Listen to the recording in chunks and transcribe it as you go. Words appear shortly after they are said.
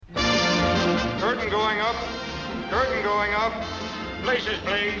Curtain going up. Curtain going up. Places,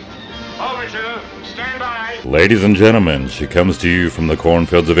 please. Overture, stand by. Ladies and gentlemen, she comes to you from the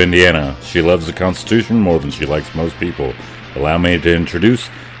cornfields of Indiana. She loves the Constitution more than she likes most people. Allow me to introduce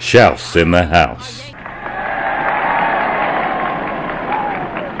Shouse in the House.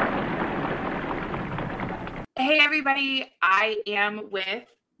 Hey everybody, I am with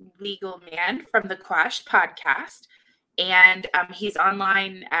Legal Man from the Quash podcast, and he's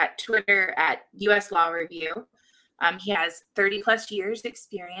online at Twitter at US Law Review. He has 30 plus years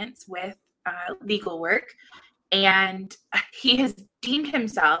experience with legal work, and he has deemed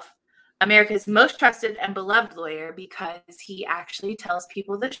himself America's most trusted and beloved lawyer because he actually tells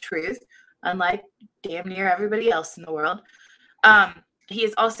people the truth, unlike damn near everybody else in the world. He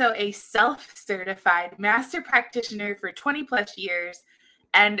is also a self-certified master practitioner for 20 plus years.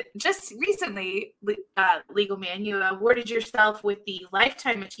 And just recently, Legal Man, you awarded yourself with the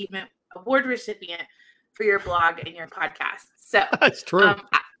Lifetime Achievement Award recipient for your blog and your podcast. So that's true.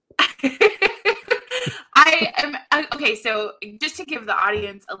 Okay. So just to give the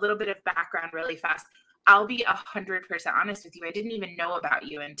audience a little bit of background really fast, I'll be 100% honest with you. I didn't even know about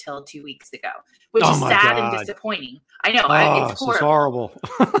you until 2 weeks ago, which is sad and disappointing. I know. It's horrible.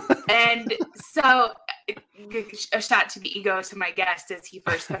 And so a shot to the ego to my guest as he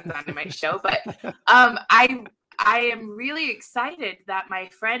first comes onto my show. But I am really excited that my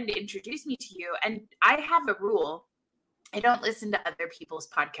friend introduced me to you. And I have a rule. I don't listen to other people's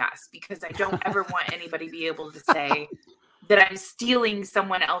podcasts because I don't ever want anybody to be able to say that I'm stealing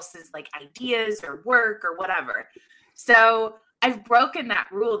someone else's ideas or work or whatever. So I've broken that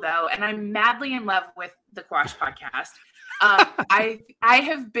rule though, and I'm madly in love with the Quash podcast. I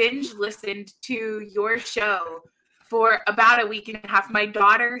have binge listened to your show for about a week and a half. My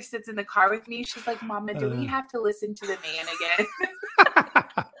daughter sits in the car with me. She's like, "Mama, do we have to listen to the man again?"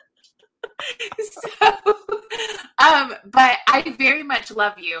 But I very much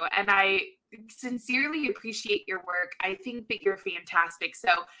love you, and I sincerely appreciate your work. I think that you're fantastic. So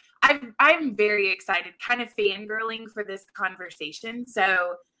I'm very excited, kind of fangirling for this conversation.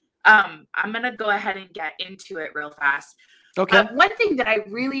 So I'm going to go ahead and get into it real fast. Okay. One thing that I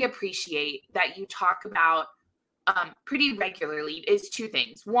really appreciate that you talk about pretty regularly is two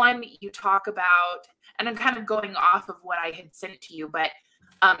things. One, you talk about, and I'm kind of going off of what I had sent to you, but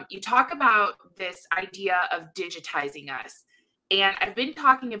you talk about this idea of digitizing us. And I've been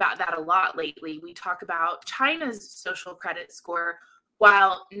talking about that a lot lately. We talk about China's social credit score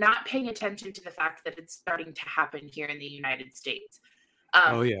while not paying attention to the fact that it's starting to happen here in the United States.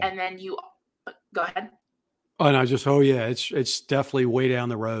 And then you go ahead. It's definitely way down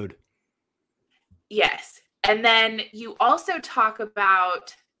the road. Yes. And then you also talk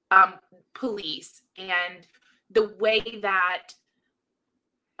about police and the way that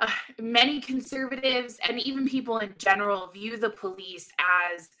many conservatives and even people in general view the police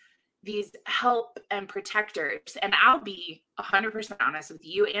as these help and protectors. And I'll be 100% honest with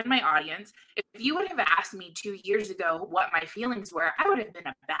you and my audience. If you would have asked me 2 years ago what my feelings were, I would have been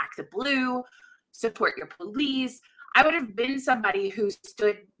a back the blue, support your police. I would have been somebody who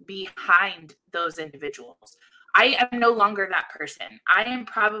stood behind those individuals. I am no longer that person. I am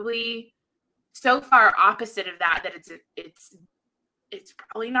probably so far opposite of that it's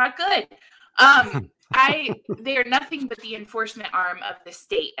probably not good. They are nothing but the enforcement arm of the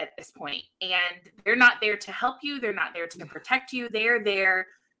state at this point. And they're not there to help you. They're not there to protect you. They're there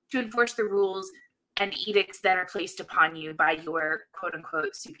to enforce the rules and edicts that are placed upon you by your quote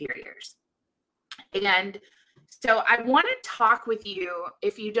unquote superiors. And so I want to talk with you,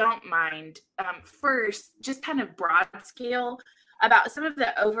 if you don't mind, first, just kind of broad scale about some of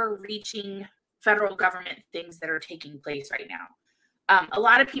the overreaching federal government things that are taking place right now. A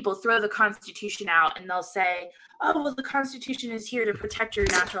lot of people throw the Constitution out and they'll say, "Oh, well, the Constitution is here to protect your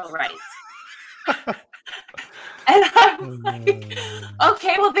natural rights." And I'm like,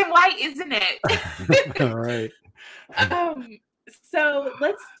 okay, well, then why isn't it? All right. So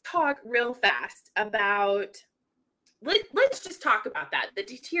let's talk real fast about, let's just talk about that, the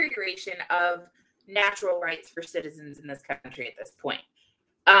deterioration of natural rights for citizens in this country at this point.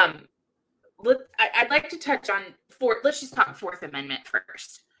 I'd like to touch on let's just talk Fourth Amendment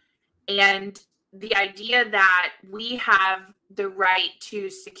first. And the idea that we have the right to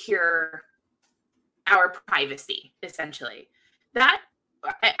secure our privacy, essentially. That,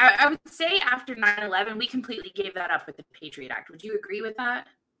 I would say after 9/11, we completely gave that up with the Patriot Act. Would you agree with that?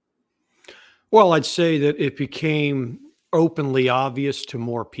 Well, I'd say that it became openly obvious to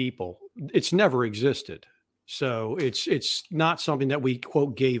more people. It's never existed. So it's not something that we,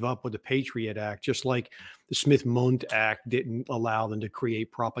 quote, gave up with the Patriot Act, just like the Smith-Mundt Act didn't allow them to create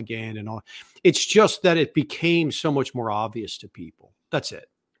propaganda and all. It's just that it became so much more obvious to people. That's it.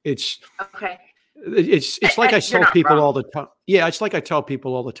 It's okay. It's like I you're tell not people wrong. all the time. Yeah, it's like I tell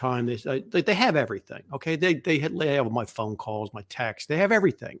people all the time. They have everything. Okay, they have my phone calls, my texts. They have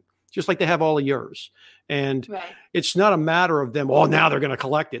everything, just like they have all of yours. And Right. it's not a matter of them. Oh, now they're going to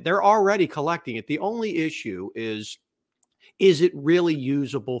collect it. They're already collecting it. The only issue is it really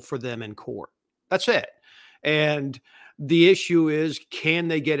usable for them in court? That's it. And the issue is, can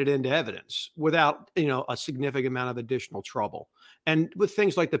they get it into evidence without, a significant amount of additional trouble? And with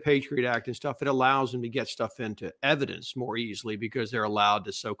things like the Patriot Act and stuff, it allows them to get stuff into evidence more easily because they're allowed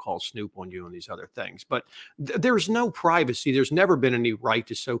to so-called snoop on you and these other things. But there's no privacy. There's never been any right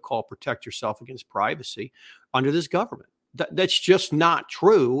to so-called protect yourself against privacy under this government. That's just not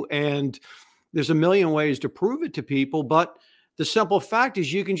true. And there's a million ways to prove it to people. But the simple fact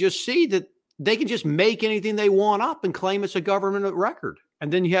is you can just see that they can just make anything they want up and claim it's a government record.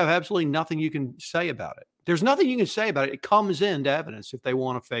 And then you have absolutely nothing you can say about it. There's nothing you can say about it. It comes into evidence if they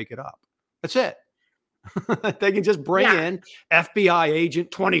want to fake it up. That's it. They can just bring in FBI agent,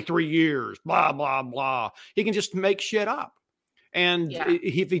 23 years, blah, blah, blah. He can just make shit up. And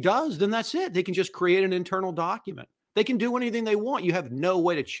if he does, then that's it. They can just create an internal document. They can do anything they want. You have no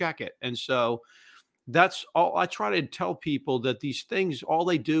way to check it. And so that's all I try to tell people, that these things, all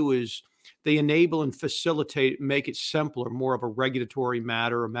they do is they enable and facilitate, make it simpler, more of a regulatory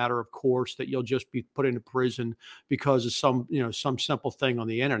matter, a matter of course, that you'll just be put into prison because of some simple thing on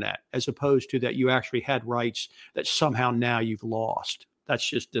the internet, as opposed to that you actually had rights that somehow now you've lost. That's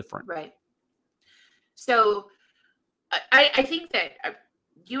just different. Right. So I think that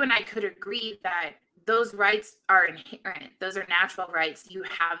you and I could agree that those rights are inherent. Those are natural rights. You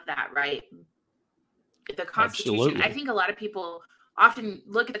have that right. The Constitution, Absolutely. I think a lot of people often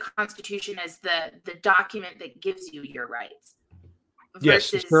look at the Constitution as the document that gives you your rights.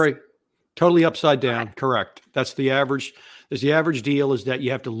 Yes, it's totally upside down. Correct. That's the average. The average deal is that you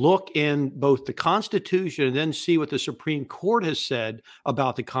have to look in both the Constitution and then see what the Supreme Court has said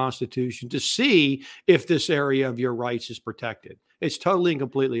about the Constitution to see if this area of your rights is protected. It's totally and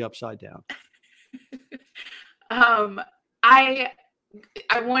completely upside down. I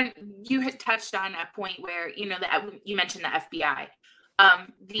want, you had touched on a point where, that you mentioned the FBI,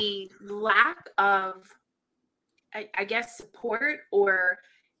 the lack of, I guess, support or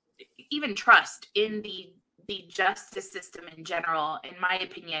even trust in the justice system in general, in my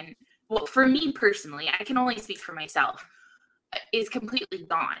opinion, well, for me personally, I can only speak for myself, is completely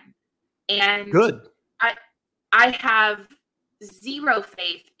gone. And good. I have zero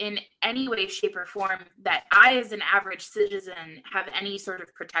faith in any way, shape, or form that I, as an average citizen, have any sort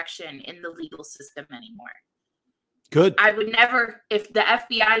of protection in the legal system anymore. Good. I would never, if the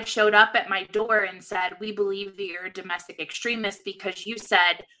FBI showed up at my door and said, we believe that you're a domestic extremist because you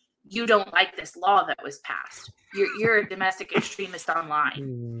said you don't like this law that was passed. You're a domestic extremist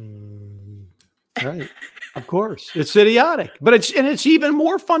online. Right. Of course. It's idiotic, but it's even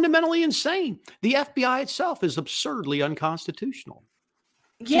more fundamentally insane. The FBI itself is absurdly unconstitutional.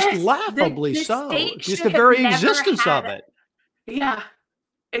 Yes, just laughably the so. state Just should the very have never existence had of it. Yeah.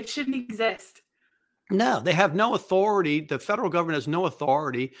 It shouldn't exist. No, they have no authority. The federal government has no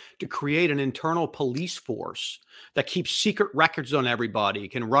authority to create an internal police force that keeps secret records on everybody,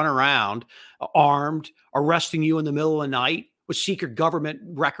 can run around armed, arresting you in the middle of the night with secret government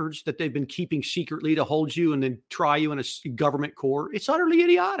records that they've been keeping secretly to hold you and then try you in a government court. It's utterly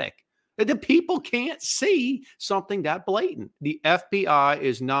idiotic. The people can't see something that blatant. The FBI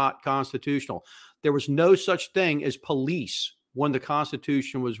is not constitutional. There was no such thing as police when the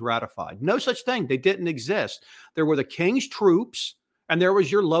Constitution was ratified. No such thing. They didn't exist. There were the king's troops and there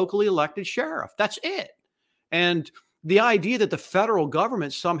was your locally elected sheriff. That's it. And the idea that the federal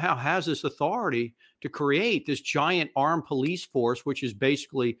government somehow has this authority to create this giant armed police force, which is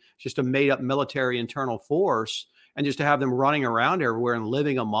basically just a made up military internal force, and just to have them running around everywhere and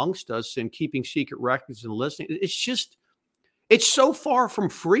living amongst us and keeping secret records and listening. It's so far from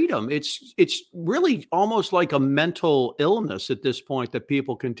freedom. It's really almost like a mental illness at this point that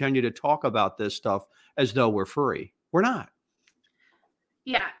people continue to talk about this stuff as though we're free. We're not.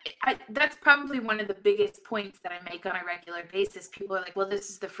 Yeah, that's probably one of the biggest points that I make on a regular basis. People are like, well, this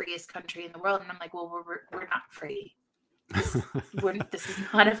is the freest country in the world. And I'm like, well, we're not free. This is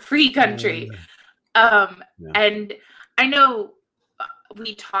not a free country. And I know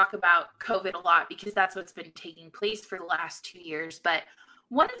we talk about COVID a lot because that's what's been taking place for the last 2 years. But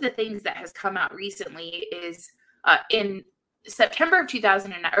one of the things that has come out recently is in September of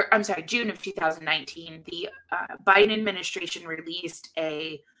 2009, or I'm sorry, June of 2019, the Biden administration released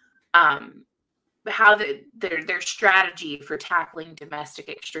a how their strategy for tackling domestic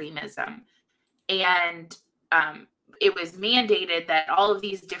extremism, and it was mandated that all of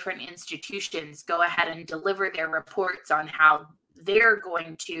these different institutions go ahead and deliver their reports on how they're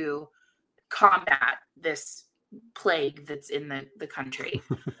going to combat this plague that's in the country.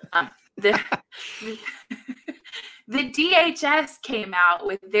 The DHS came out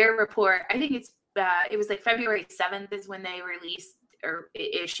with their report. I think it was like February 7th is when they released or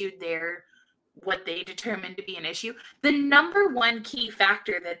issued what they determined to be an issue. The number one key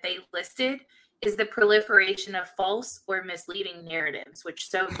factor that they listed is the proliferation of false or misleading narratives, which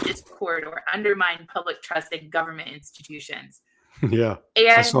sow discord or undermine public trust in government institutions. Yeah, and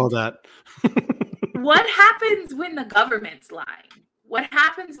I saw that. What happens when the government's lying? What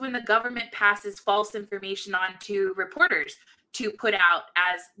happens when the government passes false information on to reporters to put out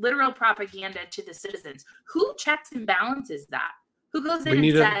as literal propaganda to the citizens? Who checks and balances that? Who goes in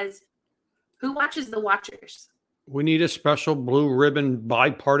and says, who watches the watchers? We need a special blue ribbon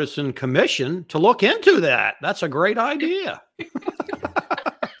bipartisan commission to look into that. That's a great idea.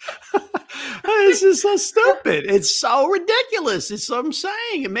 This is so stupid. It's so ridiculous. It's what I'm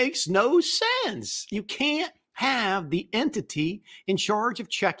saying. It makes no sense. You can't have the entity in charge of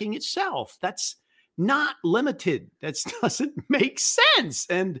checking itself. That's not limited. That doesn't make sense.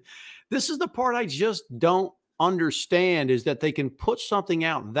 And this is the part I just don't understand, is that they can put something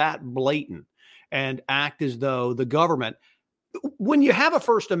out that blatant and act as though the government, when you have a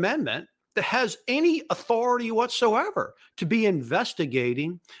First Amendment that has any authority whatsoever to be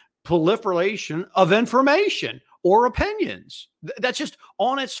investigating proliferation of information or opinions, that's just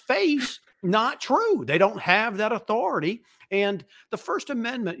on its face not true. They don't have that authority. And the First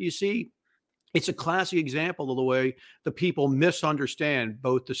Amendment, you see, it's a classic example of the way the people misunderstand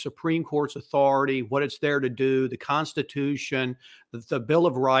both the Supreme Court's authority, what it's there to do, the Constitution, the Bill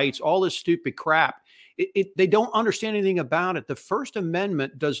of Rights, all this stupid crap. They don't understand anything about it. The First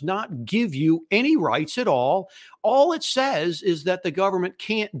Amendment does not give you any rights at all. All it says is that the government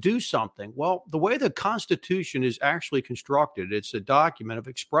can't do something. Well, the way the Constitution is actually constructed, it's a document of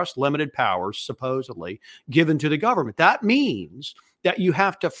express limited powers, supposedly, given to the government. That means that you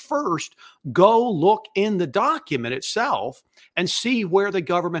have to first go look in the document itself and see where the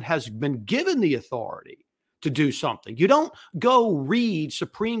government has been given the authority to do something. You don't go read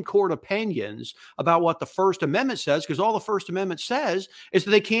Supreme Court opinions about what the First Amendment says, because all the First Amendment says is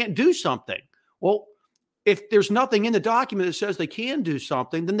that they can't do something. Well, if there's nothing in the document that says they can do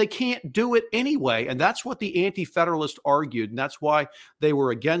something, then they can't do it anyway. And that's what the Anti-Federalists argued. And that's why they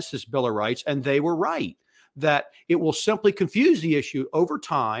were against this Bill of Rights. And they were right, that it will simply confuse the issue over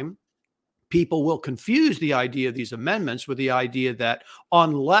time. People will confuse the idea of these amendments with the idea that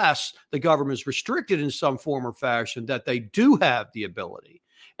unless the government is restricted in some form or fashion, that they do have the ability.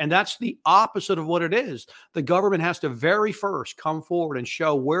 And that's the opposite of what it is. The government has to very first come forward and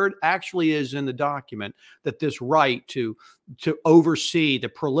show where it actually is in the document that this right to oversee the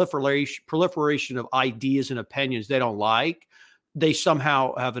proliferation of ideas and opinions they don't like, they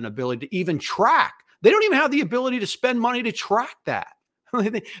somehow have an ability to even track. They don't even have the ability to spend money to track that.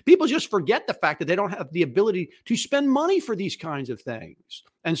 People just forget the fact that they don't have the ability to spend money for these kinds of things.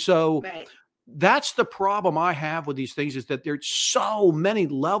 And so that's the problem I have with these things, is that there's so many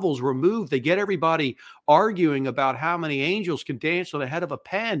levels removed. They get everybody arguing about how many angels can dance on the head of a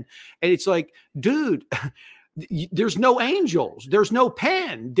pen. And it's like, dude, there's no angels. There's no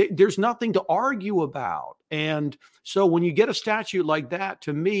pen. There's nothing to argue about. And so when you get a statute like that,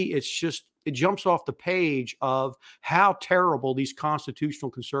 to me, it jumps off the page of how terrible these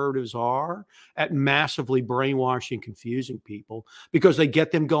constitutional conservatives are at massively brainwashing, confusing people, because they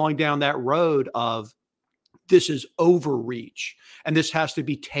get them going down that road of this is overreach and this has to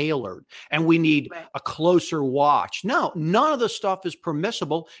be tailored and we need a closer watch. No, none of the stuff is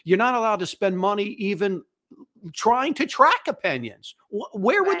permissible. You're not allowed to spend money even trying to track opinions.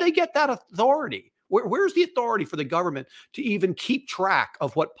 Where would they get that authority? Where's the authority for the government to even keep track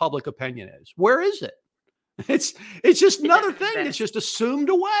of what public opinion is? Where is it? It's just another thing that's just assumed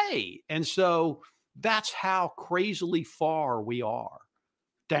away. And so that's how crazily far we are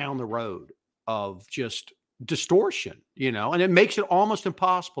down the road of just distortion, and it makes it almost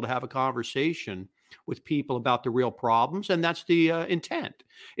impossible to have a conversation with people about the real problems. And that's the intent,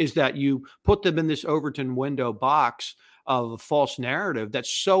 is that you put them in this Overton window box of a false narrative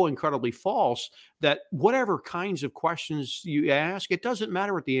that's so incredibly false that whatever kinds of questions you ask, it doesn't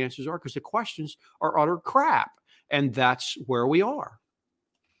matter what the answers are, because the questions are utter crap. And that's where we are.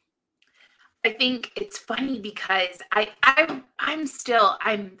 I think it's funny because I'm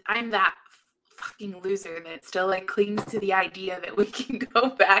that fucking loser that still like clings to the idea that we can go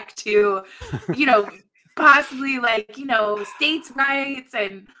back to, possibly like, states' rights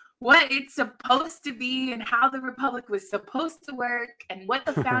and what it's supposed to be and how the republic was supposed to work and what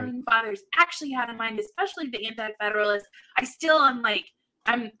the founding fathers actually had in mind, especially the anti-federalists. I still am like,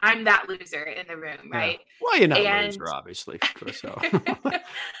 I'm that loser in the room, right? Yeah. Well, you're not a loser, obviously. So.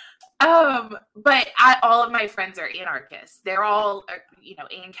 But all of my friends are anarchists. They're all,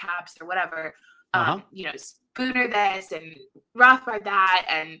 ANCAPs or whatever. Spooner this and Rothbard that,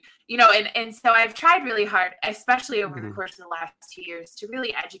 and and so I've tried really hard, especially over the course of the last 2 years, to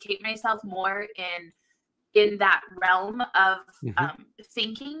really educate myself more in that realm of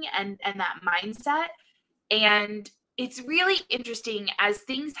thinking and that mindset. And it's really interesting as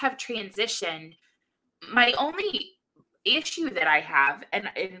things have transitioned. My only issue that I have, and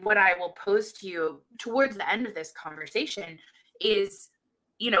what I will pose to you towards the end of this conversation, is,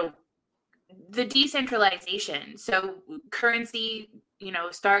 the decentralization. So currency,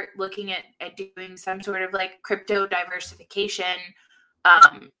 start looking at doing some sort of like crypto diversification.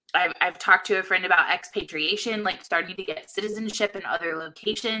 I've talked to a friend about expatriation, like starting to get citizenship in other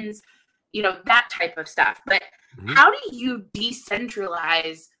locations, that type of stuff. But how do you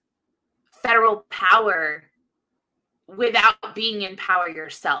decentralize federal power without being in power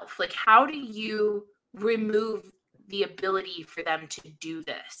yourself? Like, how do you remove the ability for them to do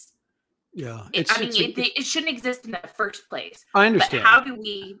this? Yeah, it shouldn't exist in the first place. I understand. But how do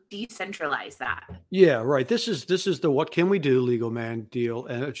we decentralize that? Yeah, right. This is the what can we do, legal man deal,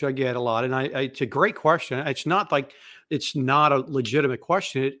 and which I get a lot. And it's a great question. It's not like it's not a legitimate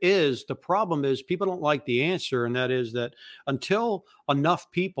question. It is. The problem is people don't like the answer, and that is that until enough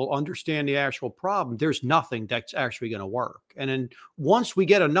people understand the actual problem, there's nothing that's actually going to work. And then once we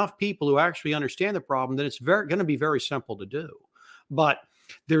get enough people who actually understand the problem, then it's going to be very simple to do. But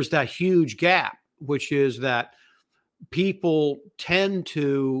there's that huge gap, which is that people tend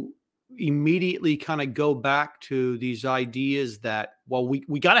to immediately kind of go back to these ideas that, well,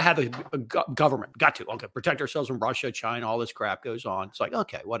 we got to have a government, protect ourselves from Russia, China, all this crap goes on. It's like,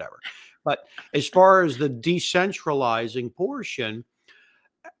 okay, whatever. But as far as the decentralizing portion,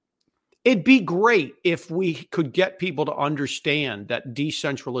 it'd be great if we could get people to understand that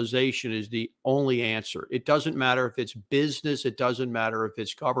decentralization is the only answer. It doesn't matter if it's business. It doesn't matter if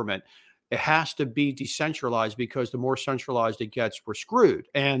it's government. It has to be decentralized, because the more centralized it gets, we're screwed.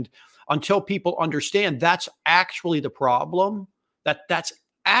 And until people understand that's actually the problem, that's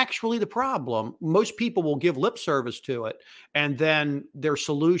actually the problem, most people will give lip service to it. And then their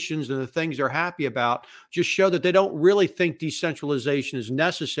solutions and the things they're happy about just show that they don't really think decentralization is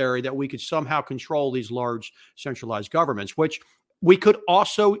necessary, that we could somehow control these large centralized governments, which we could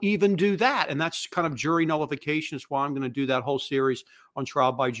also even do that. And that's kind of jury nullification. Is why I'm going to do that whole series on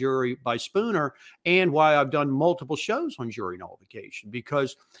trial by jury by Spooner, and why I've done multiple shows on jury nullification.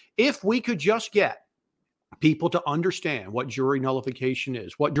 Because if we could just get people to understand what jury nullification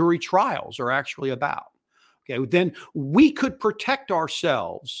is, what jury trials are actually about, okay, then we could protect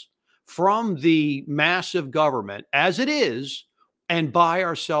ourselves from the massive government as it is, and buy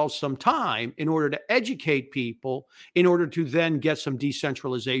ourselves some time in order to educate people, in order to then get some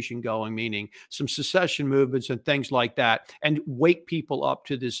decentralization going, meaning some secession movements and things like that, and wake people up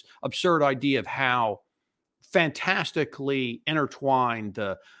to this absurd idea of how fantastically intertwined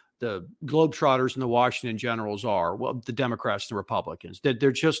the Globetrotters and the Washington Generals are, well, the Democrats and the Republicans.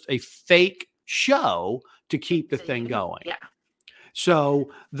 They're just a fake show to keep the thing going. Yeah.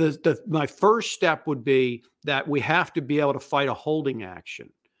 So my first step would be that we have to be able to fight a holding action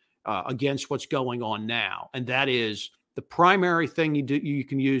against what's going on now. And that is the primary thing you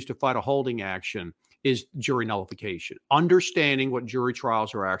can use to fight a holding action is jury nullification, understanding what jury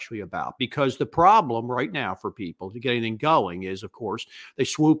trials are actually about. Because the problem right now for people to get anything going is, of course, they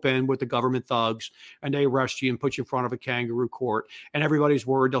swoop in with the government thugs and they arrest you and put you in front of a kangaroo court, and everybody's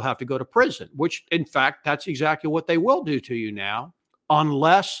worried they'll have to go to prison, which in fact, that's exactly what they will do to you now,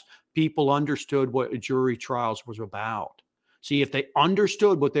 unless people understood what jury trials was about. See, if they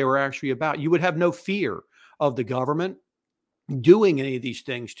understood what they were actually about, you would have no fear of the government doing any of these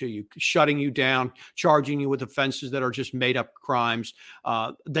things to you, shutting you down, charging you with offenses that are just made up crimes.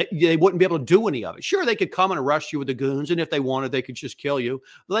 They wouldn't be able to do any of it. Sure, they could come and arrest you with the goons, and if they wanted, they could just kill you.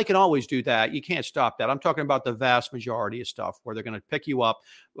 They can always do that. You can't stop that. I'm talking about the vast majority of stuff where they're going to pick you up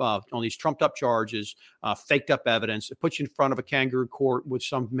on these trumped up charges, faked up evidence, put you in front of a kangaroo court with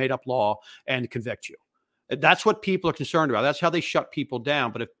some made up law and convict you. That's what people are concerned about. That's how they shut people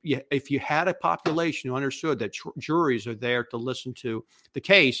down. But if you had a population who understood that juries are there to listen to the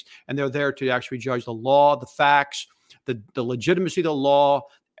case, and they're there to actually judge the law, the facts, the legitimacy of the law,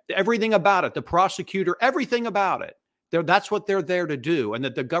 everything about it, the prosecutor, everything about it. That's what they're there to do. And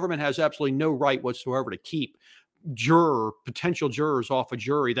that the government has absolutely no right whatsoever to keep potential jurors off a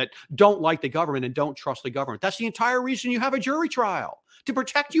jury that don't like the government and don't trust the government. That's the entire reason you have a jury trial, to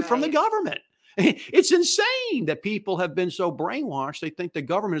protect you from the government. It's insane that people have been so brainwashed. They think the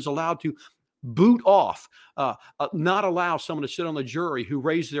government is allowed to boot off, not allow someone to sit on the jury who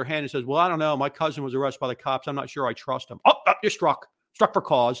raises their hand and says, well, I don't know, my cousin was arrested by the cops, I'm not sure I trust him. Oh, you're struck for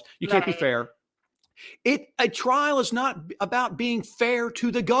cause. You can't be fair. A trial is not about being fair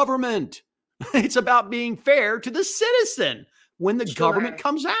to the government. It's about being fair to the citizen when the government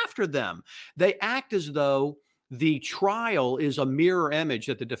comes after them. They act as though the trial is a mirror image,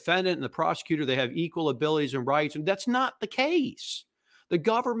 that the defendant and the prosecutor, they have equal abilities and rights. And that's not the case. The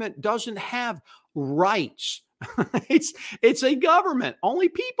government doesn't have rights. It's a government. Only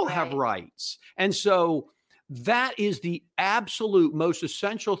people have rights. And so that is the absolute most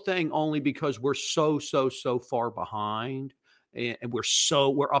essential thing, only because we're so far behind. And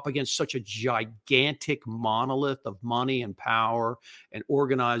we're up against such a gigantic monolith of money and power and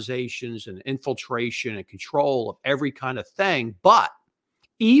organizations and infiltration and control of every kind of thing. But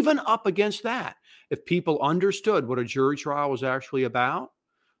even up against that, if people understood what a jury trial was actually about,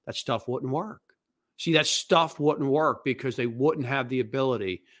 that stuff wouldn't work. See, that stuff wouldn't work because they wouldn't have the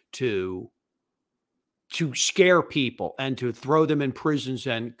ability to scare people and to throw them in prisons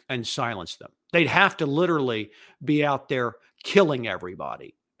and silence them. They'd have to literally be out there killing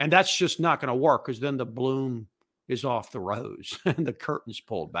everybody. And that's just not going to work, because then the bloom is off the rose and the curtain's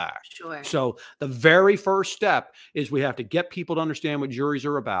pulled back. Sure. So the very first step is we have to get people to understand what juries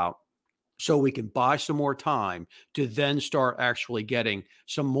are about, so we can buy some more time to then start actually getting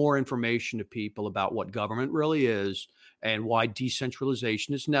some more information to people about what government really is and why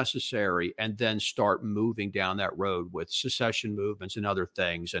decentralization is necessary, and then start moving down that road with secession movements and other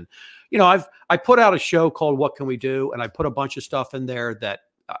things. And, I put out a show called What Can We Do? And I put a bunch of stuff in there that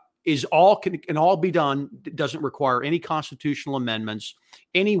can all be done. It doesn't require any constitutional amendments,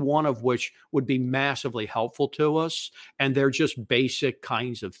 any one of which would be massively helpful to us. And they're just basic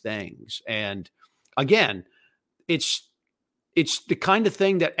kinds of things. And again, it's the kind of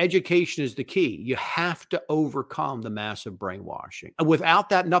thing that education is the key. You have to overcome the massive brainwashing. Without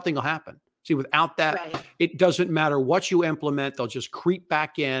that, nothing will happen. See, without that, It doesn't matter what you implement. They'll just creep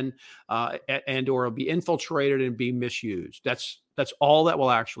back in or it'll be infiltrated and be misused. That's all that will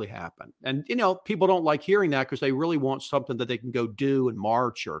actually happen. And, people don't like hearing that, because they really want something that they can go do and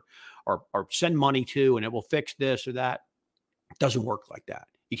march or send money to, and it will fix this or that. It doesn't work like that.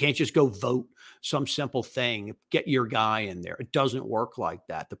 You can't just go vote some simple thing, get your guy in there. It doesn't work like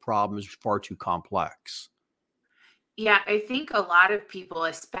that. The problem is far too complex. Yeah, I think a lot of people,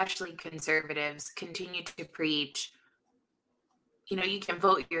 especially conservatives, continue to preach, you can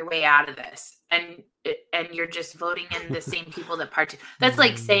vote your way out of this. And you're just voting in the same people that That's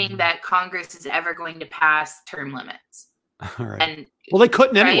like saying that Congress is ever going to pass term limits. All right. And they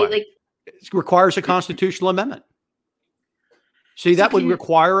couldn't anyway. It requires a constitutional amendment. See, that would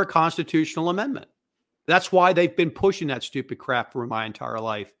require a constitutional amendment. That's why they've been pushing that stupid crap for my entire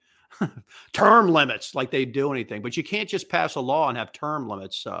life. Term limits, like they do anything. But you can't just pass a law and have term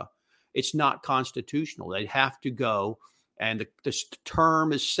limits. It's not constitutional. They have to go, and the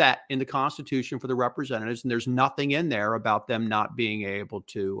term is set in the Constitution for the representatives, and there's nothing in there about them not being able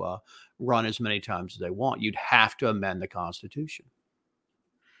to run as many times as they want. You'd have to amend the Constitution.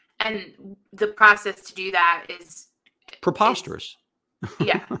 And the process to do that is preposterous.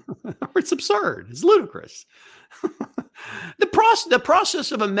 Yeah. It's absurd. It's ludicrous. The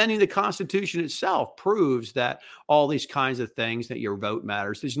process of amending the Constitution itself proves that all these kinds of things, that your vote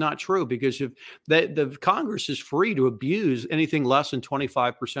matters, is not true, because if the Congress is free to abuse anything less than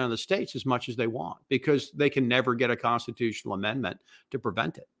 25% of the states as much as they want, because they can never get a constitutional amendment to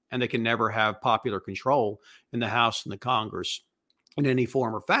prevent it. And they can never have popular control in the House and the Congress in any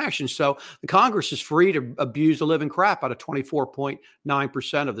form or fashion. So the Congress is free to abuse the living crap out of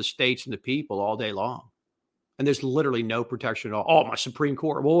 24.9% of the states and the people all day long. And there's literally no protection at all. Oh, my Supreme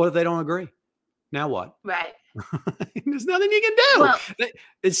Court. Well, what if they don't agree? Now what? Right. There's nothing you can do. Well,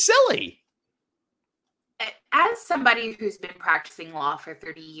 it's silly. As somebody who's been practicing law for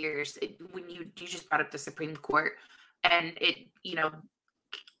 30 years, when you just brought up the Supreme Court, and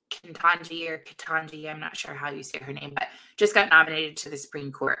Ketanji, I'm not sure how you say her name, but just got nominated to the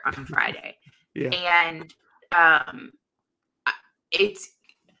Supreme Court on Friday. Yeah. And it's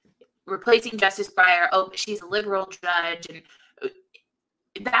replacing Justice Breyer. Oh, but she's a liberal judge. And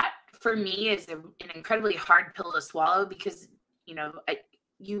that for me is an incredibly hard pill to swallow because,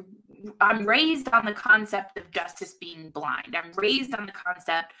 I'm raised on the concept of justice being blind. I'm raised on the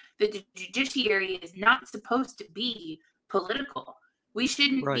concept that the judiciary is not supposed to be political. We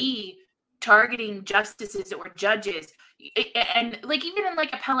shouldn't be targeting justices or judges, and like even in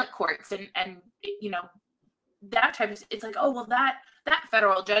like appellate courts and that type of, it's like, oh well, that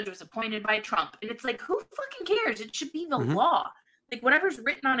federal judge was appointed by Trump, and it's like, who fucking cares? It should be the law. Like whatever's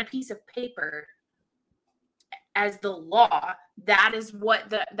written on a piece of paper as the law, that is what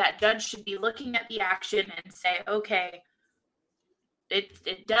that judge should be looking at the action and say, okay,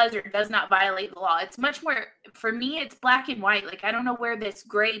 it does or does not violate the law. It's much more, for me, it's black and white. Like, I don't know where this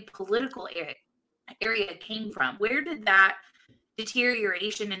gray political area came from. Where did that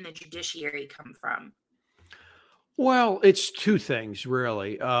deterioration in the judiciary come from? Well, it's two things,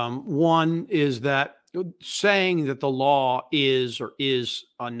 really. One is that saying that the law is or is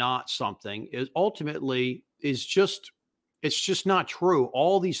not something is ultimately it's just not true.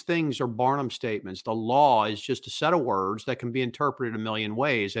 All these things are Barnum statements. The law is just a set of words that can be interpreted a million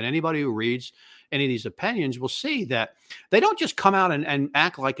ways. And anybody who reads any of these opinions will see that they don't just come out and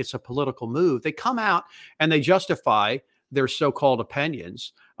act like it's a political move. They come out and they justify their so-called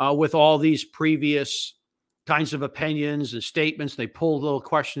opinions with all these previous kinds of opinions and statements. They pull little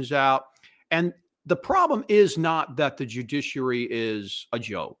questions out. And the problem is not that the judiciary is a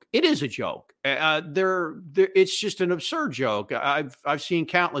joke. It is a joke. It's just an absurd joke. I've seen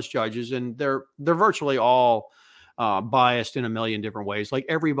countless judges, and they're virtually all biased in a million different ways, like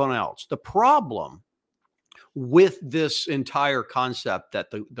everyone else. The problem with this entire concept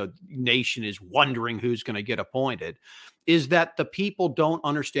that the nation is wondering who's going to get appointed is that the people don't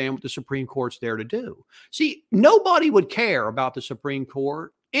understand what the Supreme Court's there to do. See, nobody would care about the Supreme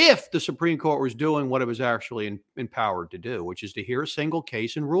Court if the Supreme Court was doing what it was actually empowered to do, which is to hear a single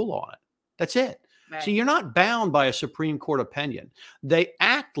case and rule on it. That's it. Right. So you're not bound by a Supreme Court opinion. They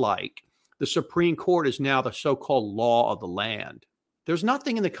act like the Supreme Court is now the so-called law of the land. There's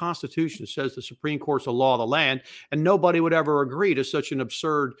nothing in the Constitution that says the Supreme Court's the law of the land, and nobody would ever agree to such an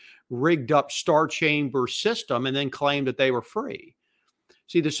absurd, rigged up star chamber system and then claim that they were free.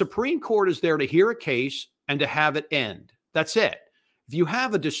 See, the Supreme Court is there to hear a case and to have it end. That's it. If you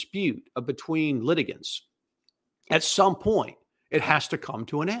have a dispute between litigants, at some point, it has to come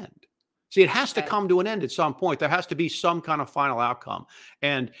to an end. See, it has to come to an end at some point. There has to be some kind of final outcome.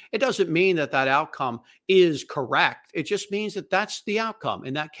 And it doesn't mean that that outcome is correct. It just means that that's the outcome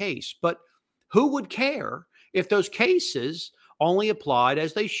in that case. But who would care if those cases only applied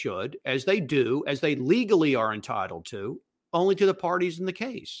as they should, as they do, as they legally are entitled to, only to the parties in the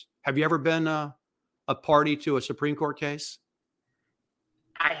case? Have you ever been a party to a Supreme Court case?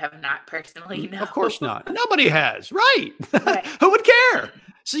 I have not personally, no. Of course not. Nobody has, right? Who would care?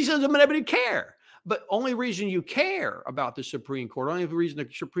 See, so nobody care. But only reason you care about the Supreme Court, only reason the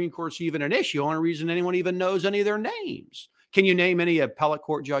Supreme Court's even an issue, only reason anyone even knows any of their names. Can you name any appellate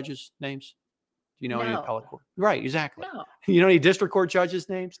court judges' names? Do you know any appellate court? Right, exactly. No. You know any district court judges'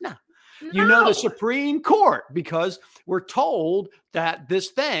 names? No. You know the Supreme Court because we're told that this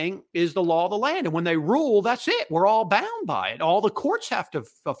thing is the law of the land. And when they rule, that's it. We're all bound by it. All the courts have to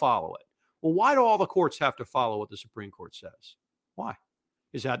follow it. Well, why do all the courts have to follow what the Supreme Court says? Why?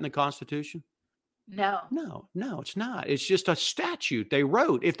 Is that in the Constitution? No, it's not. It's just a statute they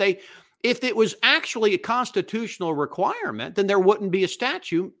wrote. If it was actually a constitutional requirement, then there wouldn't be a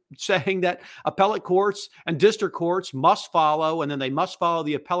statute saying that appellate courts and district courts must follow, and then they must follow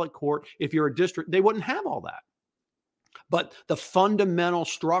the appellate court. If you're a district, they wouldn't have all that. But the fundamental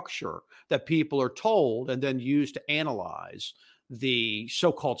structure that people are told and then used to analyze the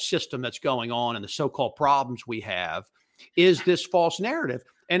so-called system that's going on and the so-called problems we have is this false narrative.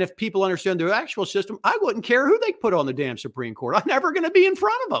 And if people understand the actual system, I wouldn't care who they put on the damn Supreme Court. I'm never going to be in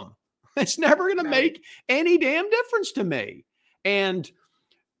front of them. It's never going to make any damn difference to me. And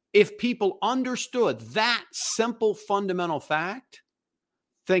if people understood that simple fundamental fact,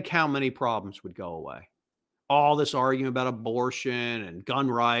 think how many problems would go away. All this argument about abortion and gun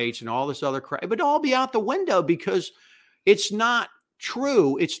rights and all this other crap, it would all be out the window because it's not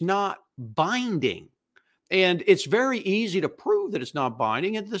true. It's not binding. And it's very easy to prove that it's not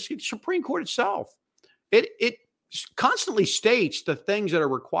binding. And the Supreme Court itself, it constantly states the things that are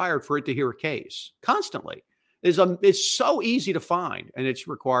required for it to hear a case. Constantly. It's so easy to find. And it's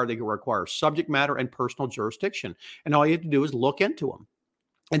required. They require subject matter and personal jurisdiction. And all you have to do is look into them.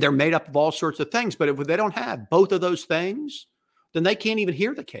 And they're made up of all sorts of things. But if they don't have both of those things, then they can't even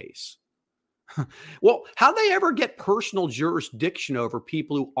hear the case. Well, how they ever get personal jurisdiction over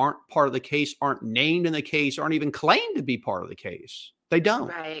people who aren't part of the case, aren't named in the case, aren't even claimed to be part of the case? They don't.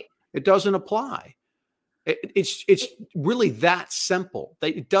 Right. It doesn't apply. It's really that simple.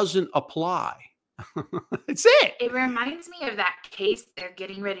 It doesn't apply. That's it. It reminds me of that case they're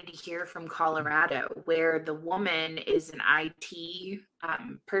getting ready to hear from Colorado, where the woman is an IT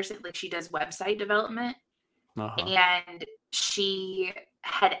person, like she does website development, and she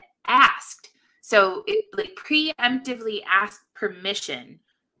had asked, so it like preemptively asked permission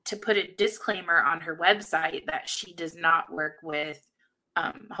to put a disclaimer on her website that she does not work with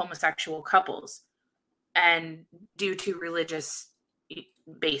homosexual couples, and due to religious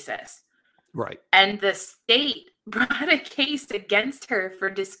basis. Right. And the state brought a case against her for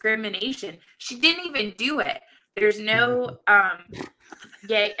discrimination. She didn't even do it. There's no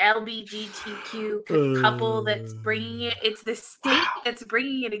gay LGBTQ couple that's bringing it. It's the state that's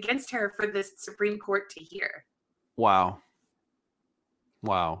bringing it against her for the Supreme Court to hear. Wow.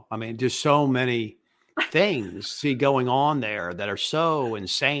 I mean, there's so many things going on there that are so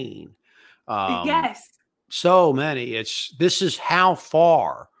insane. Yes. So many. This is how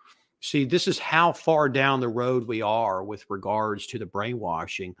far down the road we are with regards to the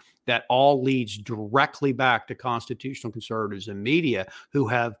brainwashing that all leads directly back to constitutional conservatives and media who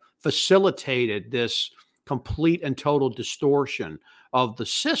have facilitated this complete and total distortion of the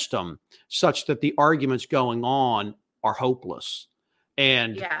system such that the arguments going on are hopeless.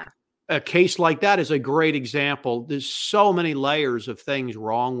 And a case like that is a great example. There's so many layers of things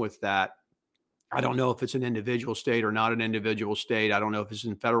wrong with that. I don't know if it's an individual state or not an individual state. I don't know if it's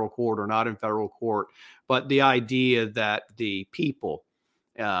in federal court or not in federal court. But the idea that the people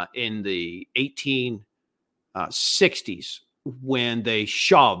in the 1860s, when they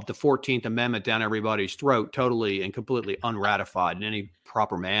shoved the 14th Amendment down everybody's throat, totally and completely unratified in any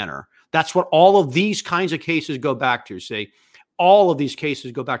proper manner, that's what all of these kinds of cases go back to. See, all of these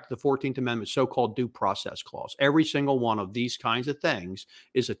cases go back to the 14th Amendment, so-called due process clause. Every single one of these kinds of things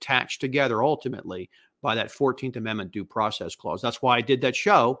is attached together ultimately by that 14th Amendment due process clause. That's why I did that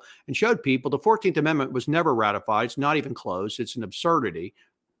show and showed people the 14th Amendment was never ratified. It's not even close. It's an absurdity.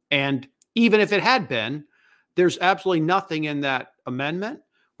 And even if it had been, there's absolutely nothing in that amendment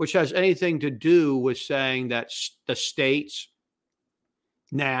which has anything to do with saying that the states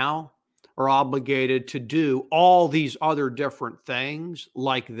now are obligated to do all these other different things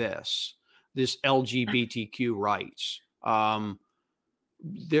like this LGBTQ rights.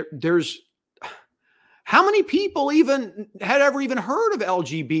 There's how many people even had ever even heard of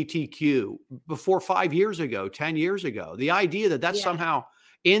LGBTQ before 5 years ago, 10 years ago? The idea that that's somehow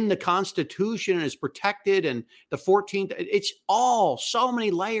in the Constitution and is protected, and the 14th, it's all so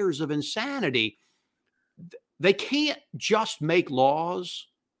many layers of insanity. They can't just make laws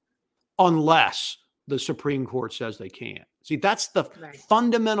unless the Supreme Court says they can't. See, that's the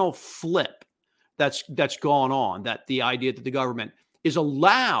fundamental flip that's gone on, that the idea that the government is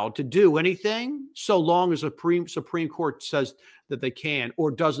allowed to do anything so long as the Supreme Court says that they can or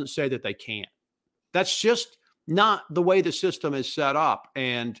doesn't say that they can't. That's just not the way the system is set up.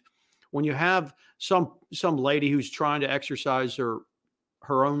 And when you have some lady who's trying to exercise her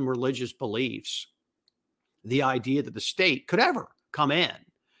own religious beliefs, the idea that the state could ever come in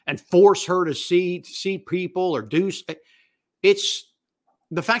and force her to see people or do, it's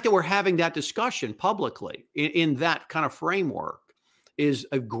the fact that we're having that discussion publicly in that kind of framework is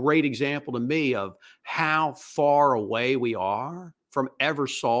a great example to me of how far away we are from ever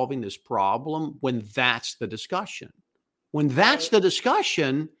solving this problem when that's the discussion. When that's the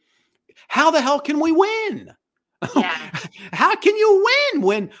discussion, how the hell can we win? Yeah. How can you win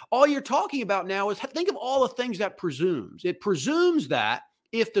when all you're talking about now is, think of all the things that presumes. It presumes that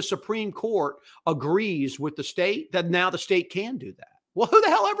if the Supreme Court agrees with the state, that now the state can do that. Well, who the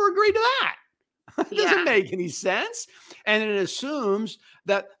hell ever agreed to that? It doesn't make any sense. And it assumes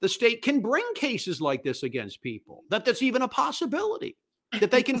that the state can bring cases like this against people, that that's even a possibility,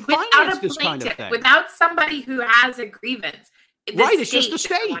 that they can finance this kind of thing. Without somebody who has a grievance. It's just the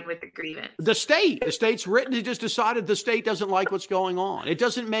state. The one with the grievance. The state's written, it just decided the state doesn't like what's going on. It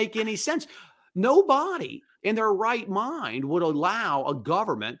doesn't make any sense. Nobody in their right mind would allow a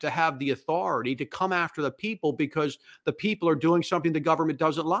government to have the authority to come after the people because the people are doing something the government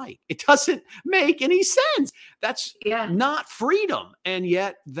doesn't like. It doesn't make any sense. That's not freedom. And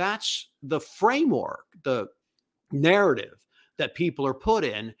yet that's the framework, the narrative that people are put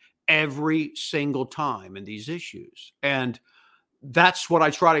in every single time in these issues. And that's what I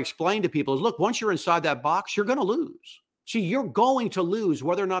try to explain to people is, look, once you're inside that box, you're going to lose. See, you're going to lose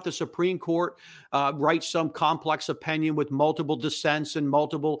whether or not the Supreme Court writes some complex opinion with multiple dissents and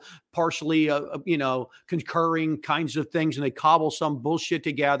multiple partially, concurring kinds of things, and they cobble some bullshit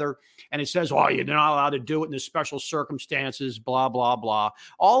together, and it says, "Oh, you're not allowed to do it in the special circumstances." Blah blah blah.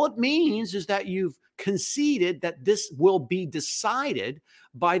 All it means is that you've conceded that this will be decided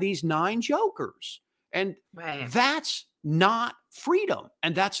by these 9 jokers, and that's not freedom,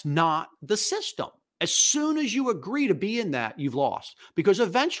 and that's not the system. As soon as you agree to be in that, you've lost, because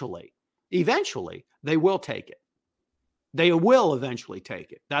eventually they will take it. They will eventually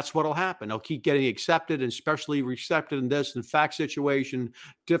take it. That's what will happen. They'll keep getting accepted, and especially accepted in this and fact situation.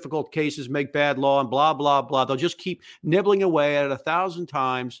 Difficult cases make bad law and blah, blah, blah. They'll just keep nibbling away at it 1,000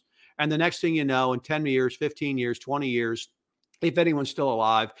 times. And the next thing you know, in 10 years, 15 years, 20 years, if anyone's still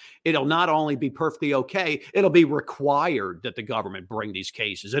alive, it'll not only be perfectly okay, it'll be required that the government bring these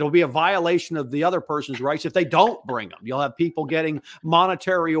cases. It'll be a violation of the other person's rights if they don't bring them. You'll have people getting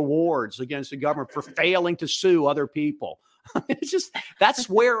monetary awards against the government for failing to sue other people. It's just, that's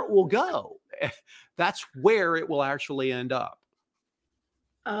where it will go. That's where it will actually end up.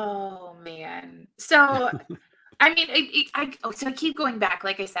 Oh, man. So... I mean, so I keep going back.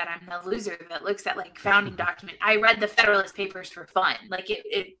 Like I said, I'm the loser that looks at like founding document. I read the Federalist Papers for fun, and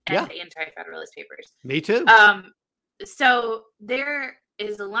the Anti-Federalist Papers. Me too. So there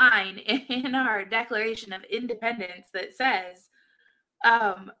is a line in our Declaration of Independence that says,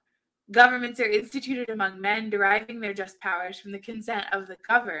 governments are instituted among men, deriving their just powers from the consent of the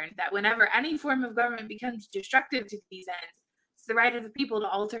governed, that whenever any form of government becomes destructive to these ends, it's the right of the people to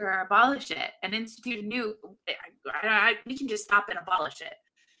alter or abolish it and institute a new. We can just stop and abolish it.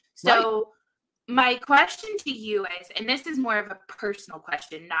 So my question to you is, and this is more of a personal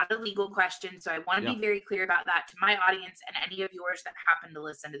question, not a legal question. So I want to be very clear about that to my audience and any of yours that happen to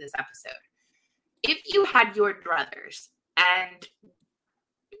listen to this episode. If you had your druthers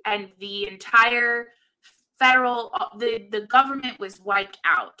and the entire federal, the government was wiped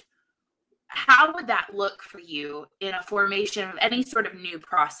out, how would that look for you in a formation of any sort of new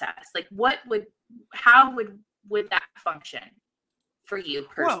process? Like how would that function for you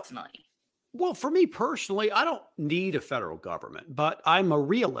personally? Well, for me personally, I don't need a federal government, but I'm a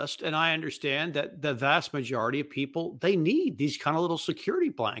realist, and I understand that the vast majority of people, they need these kind of little security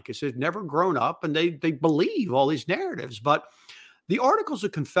blankets. They've never grown up, and they believe all these narratives. But the Articles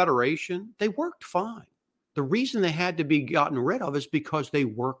of Confederation, they worked fine. The reason they had to be gotten rid of is because they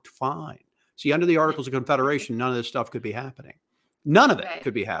worked fine. See, under the Articles of Confederation, none of this stuff could be happening. None of it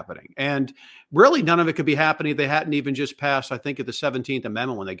could be happening. And really, none of it could be happening if they hadn't even just passed, I think, at the 17th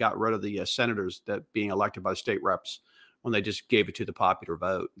Amendment, when they got rid of the senators that being elected by the state reps, when they just gave it to the popular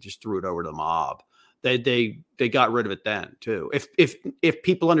vote, just threw it over to the mob. They got rid of it then, too. If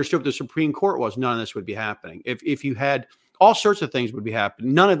people understood what the Supreme Court was, none of this would be happening. If you had all sorts of things would be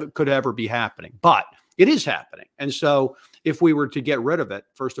happening. None of it could ever be happening. But it is happening. And so if we were to get rid of it,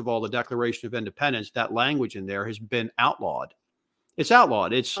 first of all, the Declaration of Independence, that language in there has been outlawed. It's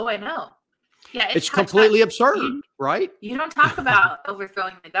outlawed. I know. Yeah. It's completely absurd, right? You don't talk about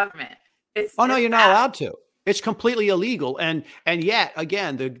overthrowing the government. No, you're not allowed to. It's completely illegal. And yet,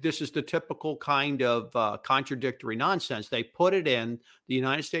 again, this is the typical kind of contradictory nonsense. They put it in the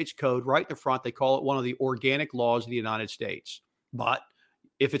United States Code right in the front. They call it one of the organic laws of the United States. But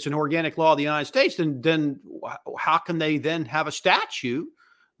if it's an organic law of the United States, then how can they then have a statute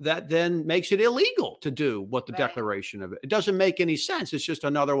that then makes it illegal to do what the Declaration of it? It doesn't make any sense. It's just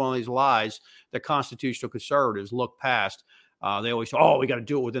another one of these lies that constitutional conservatives look past. They always say, we got to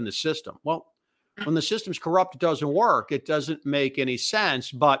do it within the system. Well, when the system's corrupt, it doesn't work. It doesn't make any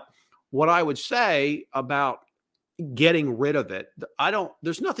sense. But what I would say about getting rid of it,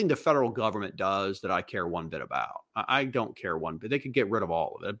 there's nothing the federal government does that I care one bit about. I don't care one bit. They could get rid of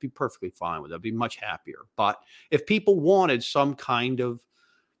all of it. I'd be perfectly fine with it. I'd be much happier. But if people wanted some kind of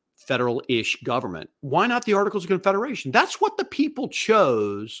federal-ish government, why not the Articles of Confederation? That's what the people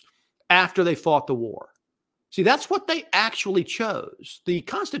chose after they fought the war. See, that's what they actually chose. The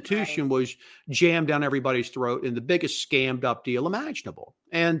Constitution was jammed down everybody's throat in the biggest scammed up deal imaginable.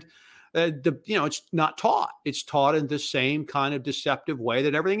 And it's not taught. It's taught in the same kind of deceptive way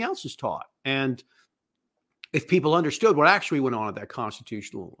that everything else is taught. And if people understood what actually went on at that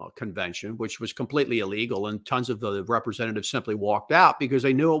constitutional convention, which was completely illegal, and tons of the representatives simply walked out because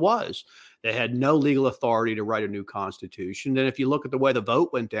they knew it was. They had no legal authority to write a new constitution. And if you look at the way the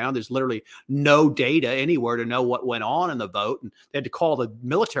vote went down, there's literally no data anywhere to know what went on in the vote. And they had to call the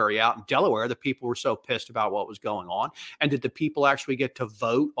military out in Delaware. The people were so pissed about what was going on. And did the people actually get to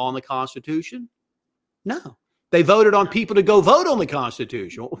vote on the Constitution? No. They voted on people to go vote on the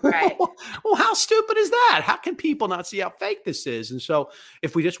Constitution. Right. Well, how stupid is that? How can people not see how fake this is? And so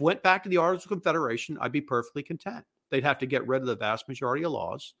if we just went back to the Articles of Confederation, I'd be perfectly content. They'd have to get rid of the vast majority of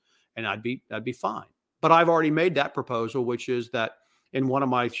laws, and I'd be fine. But I've already made that proposal, which is that in one of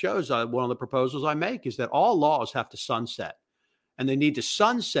my shows, one of the proposals I make is that all laws have to sunset, and they need to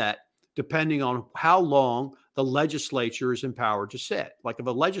sunset depending on how long the legislature is empowered to sit. Like if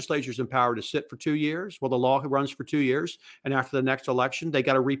a legislature is empowered to sit for 2 years, well, the law runs for 2 years, and after the next election, they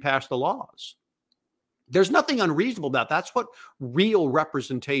got to repass the laws. There's nothing unreasonable about that. That's what real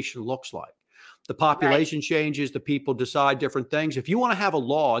representation looks like. The population changes, the people decide different things. If you want to have a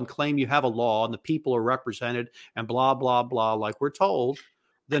law and claim you have a law and the people are represented and blah, blah, blah, like we're told,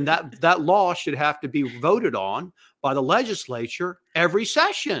 then that law should have to be voted on by the legislature every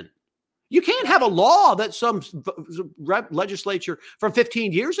session. You can't have a law that some legislature from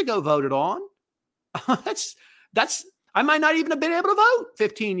 15 years ago voted on. I might not even have been able to vote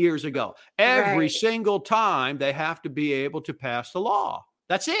 15 years ago. Every single time they have to be able to pass the law.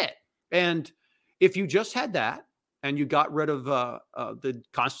 That's it. And if you just had that and you got rid of the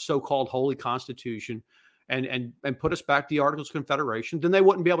so-called Holy Constitution and put us back to the Articles of Confederation, then they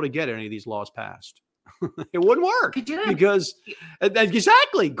wouldn't be able to get any of these laws passed. It wouldn't work because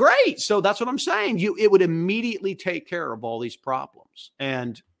exactly. Great. So that's what I'm saying. It would immediately take care of all these problems.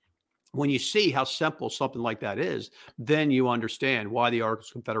 And when you see how simple something like that is, then you understand why the Articles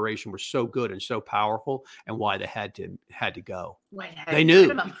of Confederation were so good and so powerful and why they had to go. They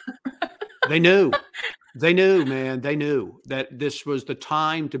knew. They knew, man. They knew that this was the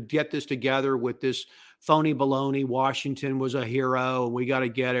time to get this together with this phony baloney. Washington was a hero and we got to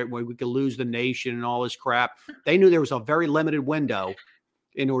get it. We could lose the nation and all this crap. They knew there was a very limited window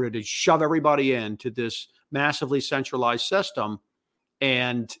in order to shove everybody into this massively centralized system.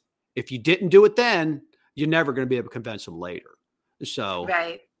 And if you didn't do it then, you're never going to be able to convince them later. So,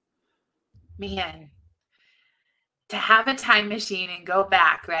 right. Man, to have a time machine and go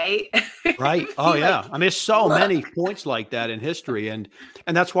back, right? Right. Oh, yeah. I mean, there's so many points like that in history. And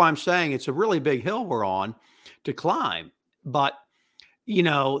that's why I'm saying it's a really big hill we're on to climb. But,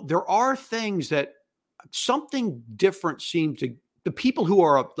 there are things that something different the people who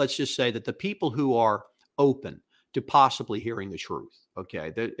are, let's just say that the people who are open to possibly hearing the truth.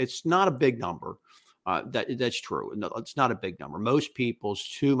 Okay. It's not a big number. That's true. No, it's not a big number. Most people's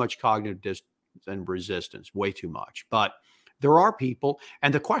too much cognitive distance and resistance, way too much. But there are people,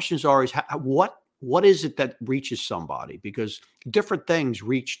 and the questions are is what is it that reaches somebody? Because different things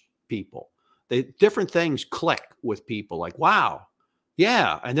reach people. Different things click with people. Like, wow,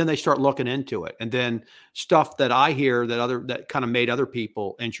 yeah, and then they start looking into it, and then stuff that I hear that kind of made other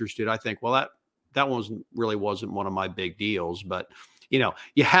people interested. I think, well, that wasn't one of my big deals, but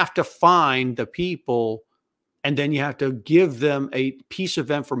you have to find the people. And then you have to give them a piece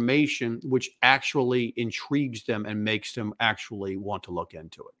of information which actually intrigues them and makes them actually want to look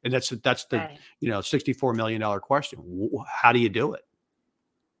into it. And that's the $64 million question. How do you do it?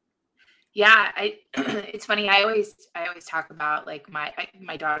 Yeah, it's funny. I always talk about like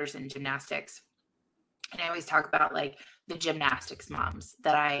my daughter's in gymnastics, and I always talk about like the gymnastics moms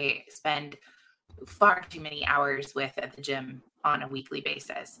that I spend far too many hours with at the gym on a weekly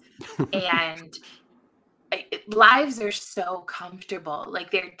basis, and lives are so comfortable. Like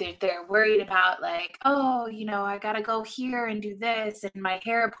they're worried about like, oh, I gotta go here and do this, and my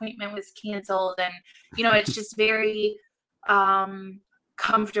hair appointment was canceled, and it's just very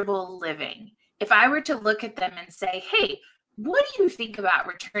comfortable living. If I were to look at them and say, hey, what do you think about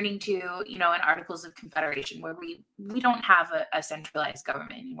returning to an Articles of Confederation where we don't have a centralized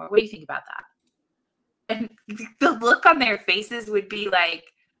government anymore? What do you think about that? And the look on their faces would be like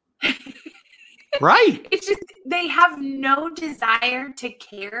right. It's just they have no desire to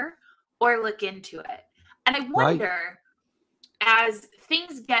care or look into it. And I wonder, as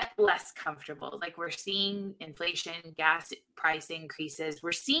things get less comfortable, like we're seeing inflation, gas price increases,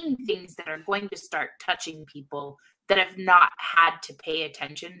 we're seeing things that are going to start touching people that have not had to pay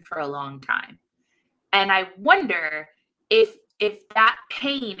attention for a long time. And I wonder if that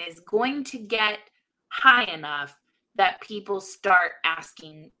pain is going to get high enough that people start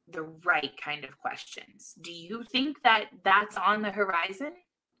asking the right kind of questions. Do you think that that's on the horizon?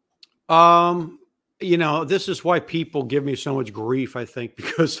 This is why people give me so much grief, I think,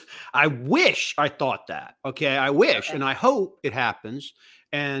 because I wish I thought that. Okay. I wish, and I hope it happens.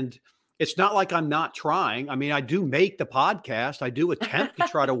 And it's not like I'm not trying. I mean, I do make the podcast. I do attempt to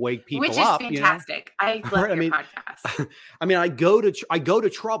try to wake people up. Which is fantastic. I love your podcast. I mean, I go to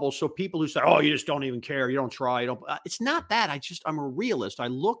trouble. So people who say, oh, you just don't even care. You don't try. It's not that. I'm a realist. I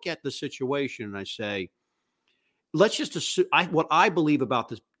look at the situation and I say, let's just assume what I believe about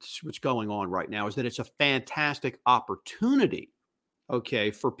this, what's going on right now, is that it's a fantastic opportunity,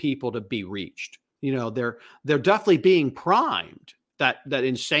 okay, for people to be reached. They're definitely being primed. That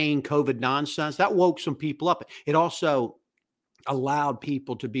insane COVID nonsense that woke some people up. It also allowed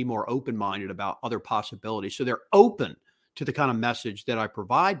people to be more open-minded about other possibilities. So they're open to the kind of message that I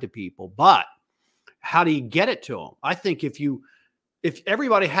provide to people. But how do you get it to them? I think if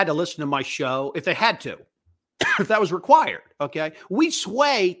everybody had to listen to my show, if they had to, if that was required, okay, we'd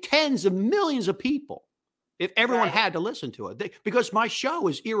sway tens of millions of people if everyone had to listen to it, because my show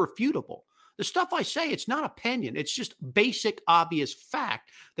is irrefutable. The stuff I say, it's not opinion. It's just basic, obvious fact.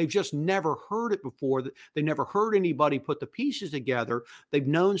 They've just never heard it before. They never heard anybody put the pieces together. They've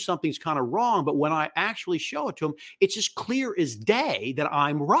known something's kind of wrong, but when I actually show it to them, it's as clear as day that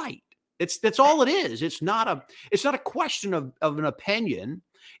I'm right. That's all it is. It's not a question of an opinion.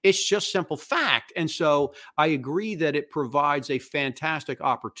 It's just simple fact. And so I agree that it provides a fantastic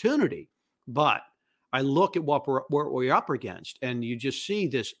opportunity, but I look at what we're up against, and you just see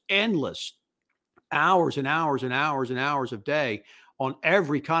this endless hours and hours and hours and hours of day on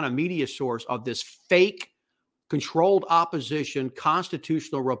every kind of media source of this fake controlled opposition,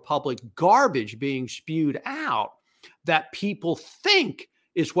 constitutional republic garbage being spewed out that people think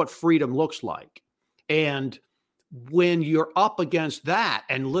is what freedom looks like. And when you're up against that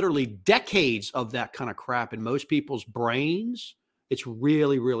and literally decades of that kind of crap in most people's brains, it's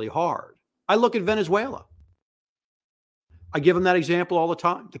really, really hard. I look at Venezuela. I give them that example all the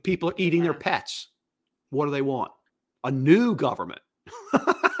time. The people are eating their pets. What do they want? A new government.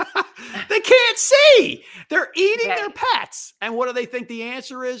 They can't see. They're eating their pets. And what do they think the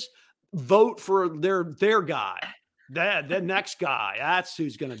answer is? Vote for their guy. The next guy. That's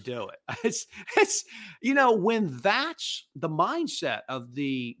who's going to do it. It's when that's the mindset of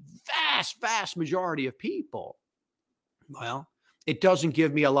the vast majority of people, well, it doesn't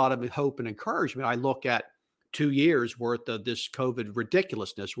give me a lot of hope and encouragement. I look at 2 years worth of this COVID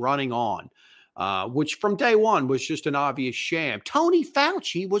ridiculousness running on, which from day one was just an obvious sham. Tony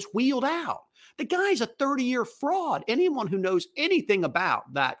Fauci was wheeled out. The guy's a 30-year fraud. Anyone who knows anything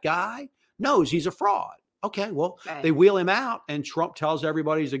about that guy knows he's a fraud. Okay, well, they wheel him out, and Trump tells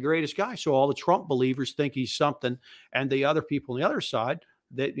everybody he's the greatest guy. So all the Trump believers think he's something, and the other people on the other side,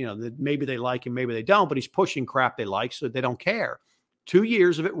 that maybe they like him, maybe they don't, but he's pushing crap they like, so they don't care. 2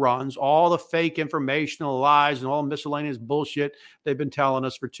 years of it runs, all the fake informational lies and all the miscellaneous bullshit they've been telling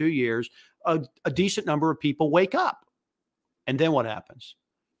us for 2 years. A decent number of people wake up. And then what happens?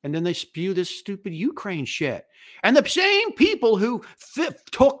 And then they spew this stupid Ukraine shit. And the same people who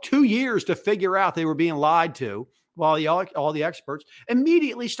took 2 years to figure out they were being lied to, while all the experts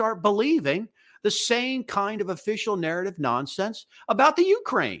immediately start believing the same kind of official narrative nonsense about the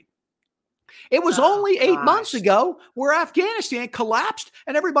Ukraine. It was only 8 months ago where Afghanistan collapsed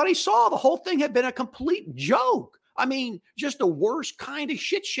and everybody saw the whole thing had been a complete joke. I mean, just the worst kind of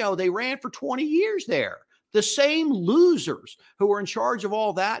shit show they ran for 20 years there. The same losers who were in charge of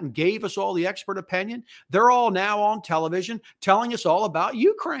all that and gave us all the expert opinion, they're all now on television telling us all about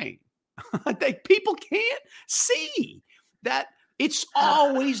Ukraine. People can't see that it's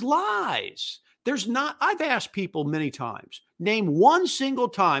always lies. I've asked people many times, name one single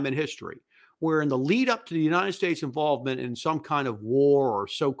time in history where in the lead up to the United States involvement in some kind of war or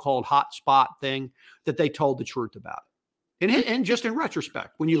so-called hot spot thing that they told the truth about it. And just in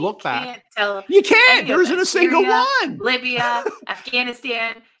retrospect, when you look back, you can't. There isn't a single one. Libya,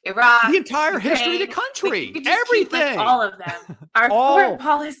 Afghanistan, Iraq. The entire history of the country. Everything. All of them. Our foreign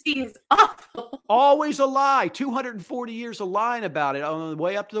policy is awful. Always a lie. 240 years of lying about it on the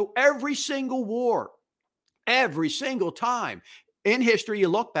way up to every single war. Every single time. In history, you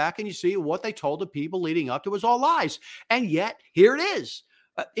look back and you see what they told the people leading up to was all lies. And yet, here it is.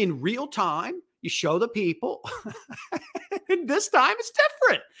 In real time, you show the people. And this time, it's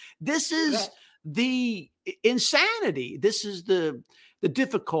different. This is the insanity. This is the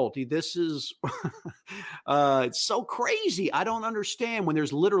difficulty. This is it's so crazy. I don't understand when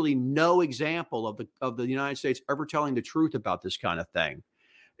there's literally no example of the United States ever telling the truth about this kind of thing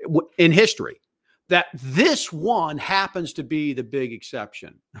in history. That this one happens to be the big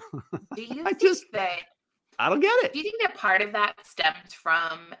exception. Do you I don't get it. Do you think that part of that stems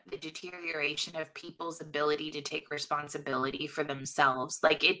from the deterioration of people's ability to take responsibility for themselves?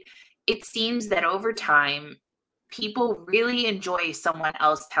 Like it seems that over time, people really enjoy someone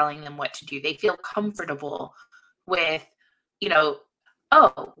else telling them what to do. They feel comfortable with,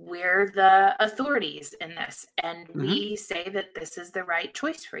 oh, we're the authorities in this, and we say that this is the right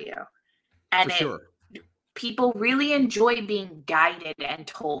choice for you. And people really enjoy being guided and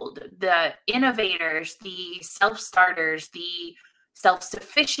told. The innovators, the self-starters, the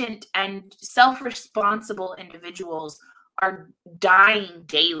self-sufficient and self-responsible individuals are dying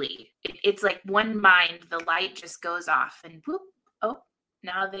daily. It's like one mind, the light just goes off and whoop, oh,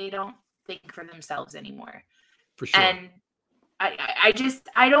 now they don't think for themselves anymore. For sure. And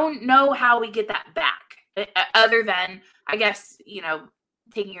I don't know how we get that back, other than, I guess,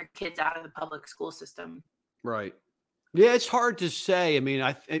 taking your kids out of the public school system. Right. Yeah, it's hard to say. I mean,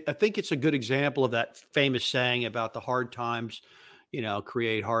 I think it's a good example of that famous saying about the hard times,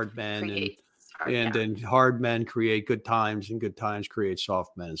 create hard men, then hard men create good times, and good times create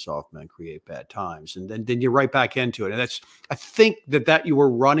soft men, and soft men create bad times. And then you're right back into it. And I think that you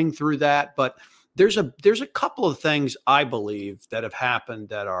were running through that, but there's a couple of things I believe that have happened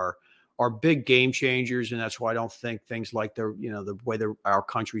that are big game changers, and that's why I don't think things like the way our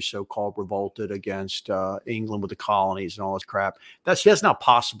country so-called revolted against England with the colonies and all this crap, that's not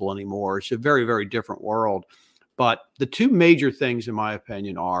possible anymore. It's a very, very different world. But the two major things, in my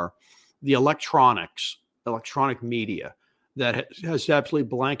opinion, are the electronic media that has absolutely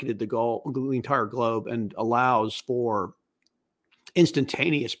blanketed the entire globe and allows for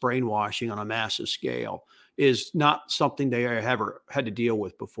instantaneous brainwashing on a massive scale is not something they ever had to deal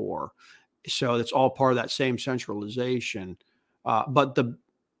with before. So it's all part of that same centralization. But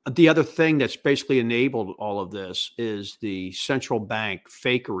the other thing that's basically enabled all of this is the central bank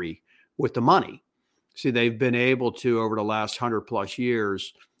fakery with the money. See, they've been able to, over the last 100+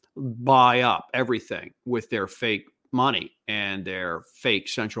 years, buy up everything with their fake money and their fake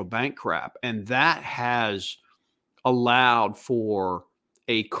central bank crap. And that has allowed for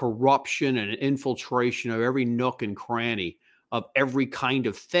a corruption and an infiltration of every nook and cranny of every kind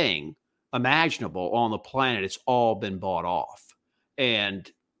of thing imaginable on the planet. It's all been bought off. And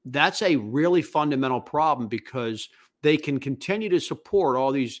that's a really fundamental problem, because they can continue to support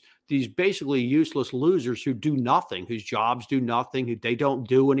all these basically useless losers who do nothing, whose jobs do nothing, who they don't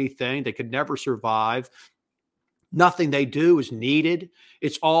do anything. They could never survive. Nothing they do is needed.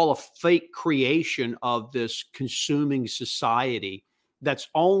 It's all a fake creation of this consuming society that's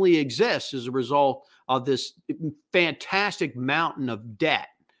only exists as a result of this fantastic mountain of debt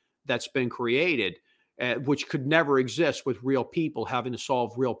that's been created, which could never exist with real people having to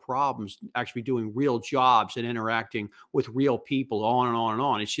solve real problems, actually doing real jobs and interacting with real people, on and on and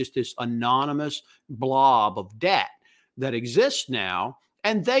on. It's just this anonymous blob of debt that exists now.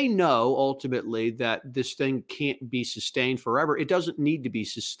 And they know ultimately that this thing can't be sustained forever. It doesn't need to be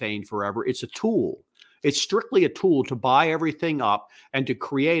sustained forever. It's a tool. It's strictly a tool to buy everything up and to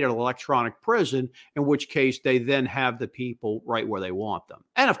create an electronic prison, in which case they then have the people right where they want them.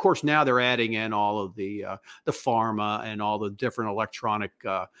 And of course, now they're adding in all of the pharma and all the different electronic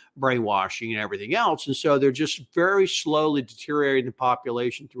brainwashing and everything else. And so they're just very slowly deteriorating the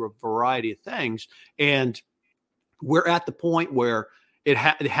population through a variety of things. And we're at the point where it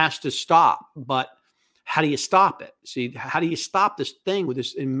has to stop. But how do you stop it? See, how do you stop this thing with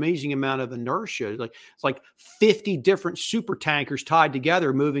this amazing amount of inertia? It's like 50 different super tankers tied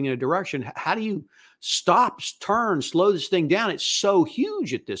together moving in a direction. How do you stop, turn, slow this thing down? It's so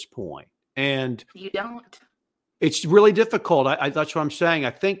huge at this point. And you don't. It's really difficult. That's what I'm saying.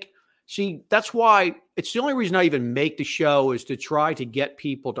 I think, that's why it's the only reason I even make the show, is to try to get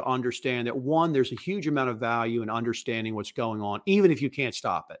people to understand that, one, there's a huge amount of value in understanding what's going on, even if you can't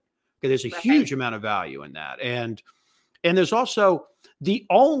stop it. Okay, there's a huge amount of value in that. And there's also, the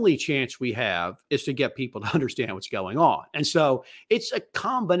only chance we have is to get people to understand what's going on. And so it's a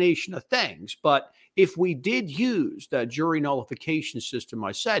combination of things. But if we did use that jury nullification system,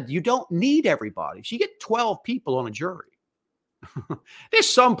 I said, you don't need everybody. So you get 12 people on a jury. There's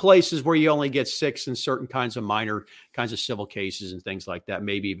some places where you only get 6 in certain minor kinds of civil cases and things like that.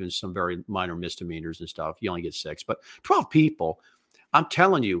 Maybe even some very minor misdemeanors and stuff. You only get 6, but 12 people, I'm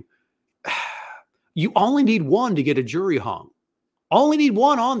telling you, you only need one to get a jury hung. Only need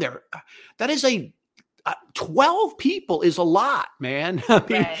one on there. That is 12 people is a lot, man. I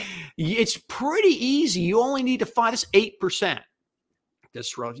mean, It's pretty easy. You only need to find this 8%.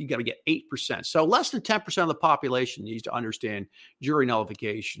 That's rough. You got to get 8%. So less than 10% of the population needs to understand jury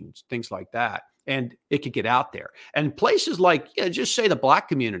nullifications, things like that. And it could get out there. And places like, just say the Black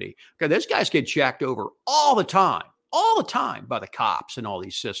community. Okay, those guys get jacked over all the time by the cops and all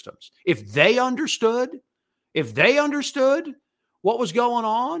these systems. If they understood what was going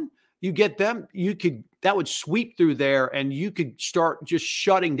on, you get them, that would sweep through there, and you could start just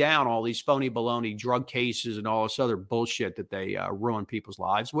shutting down all these phony baloney drug cases and all this other bullshit that they ruin people's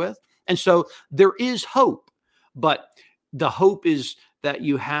lives with. And so there is hope, but the hope is that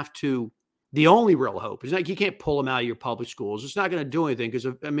you have to the only real hope is like you can't pull them out of your public schools. It's not going to do anything because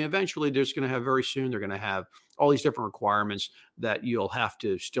I mean, eventually there's going to have very soon, they're going to have all these different requirements that you'll have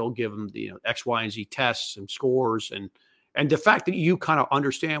to still give them the X, Y, and Z tests and scores. And the fact that you kind of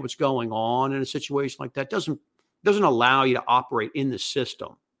understand what's going on in a situation like that doesn't allow you to operate in the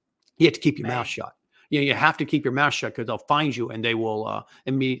system. You have to keep your mouth shut. You have to keep your mouth shut because they'll find you and they will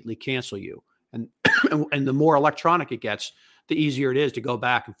immediately cancel you. And the more electronic it gets, the easier it is to go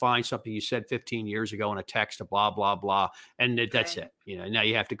back and find something you said 15 years ago in a text to blah, blah, blah. And that's it. Now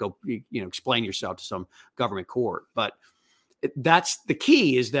you have to go, explain yourself to some government court. But that's the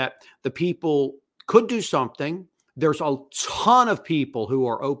key, is that the people could do something. There's a ton of people who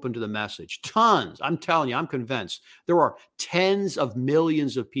are open to the message. Tons. I'm telling you, I'm convinced there are tens of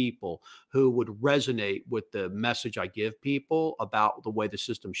millions of people who would resonate with the message I give people about the way the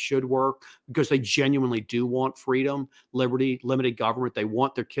system should work, because they genuinely do want freedom, liberty, limited government. They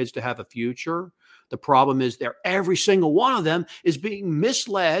want their kids to have a future. The problem is every single one of them is being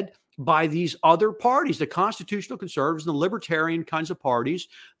misled by these other parties, the constitutional conservatives and the libertarian kinds of parties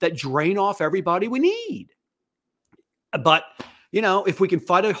that drain off everybody we need. But, if we can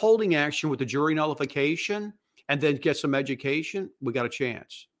fight a holding action with the jury nullification and then get some education, we got a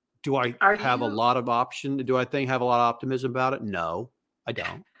chance. Do I have a lot of option? Do I have a lot of optimism about it? No, I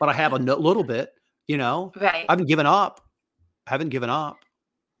don't. But I have a little bit, Right. I haven't given up.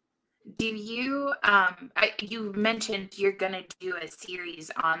 Do you, you mentioned you're going to do a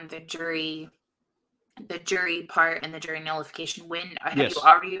series on the jury part and the jury nullification. When have you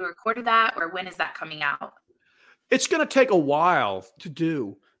already recorded that, or when is that coming out? It's going to take a while to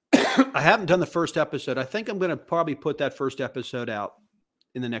do. I haven't done the first episode. I think I'm going to probably put that first episode out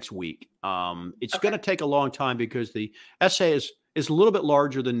in the next week. It's going to take a long time because the essay is a little bit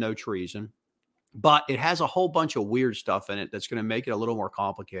larger than No Treason, but it has a whole bunch of weird stuff in it that's going to make it a little more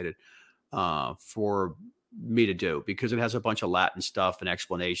complicated for me to do, because it has a bunch of Latin stuff and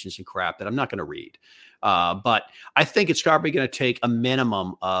explanations and crap that I'm not going to read. But I think it's probably going to take a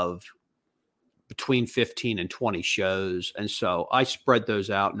minimum of between 15 and 20 shows. And so I spread those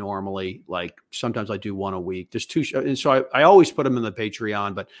out normally. Like sometimes I do one a week. There's 2 shows. And so I always put them in the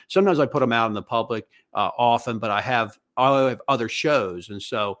Patreon, but sometimes I put them out in the public often, but I have other shows. And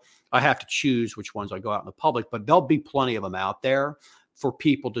so I have to choose which ones I go out in the public, but there'll be plenty of them out there for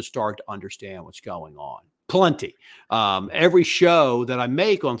people to start to understand what's going on. Plenty. Every show that I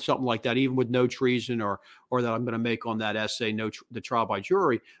make on something like that, even with No Treason or that I'm going to make on that essay, the trial by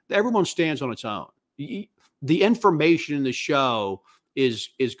jury, everyone stands on its own. The information in the show is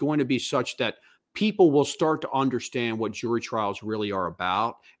going to be such that people will start to understand what jury trials really are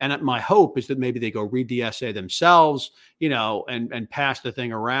about. And my hope is that maybe they go read the essay themselves, and pass the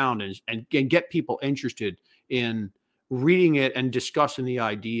thing around and get people interested in reading it and discussing the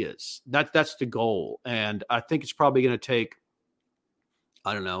ideas. That's the goal. And I think it's probably going to take,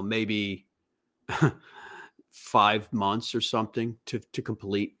 I don't know, maybe 5 months or something to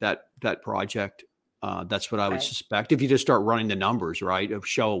complete that project. That's what I would suspect. If you just start running the numbers, right, of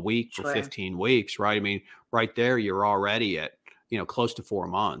show a week for 15 weeks, right? I mean, right there, you're already at, close to 4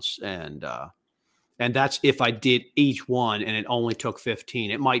 months. And that's if I did each one and it only took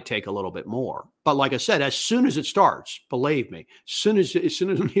 15. It might take a little bit more. But like I said, as soon as it starts, believe me, as soon as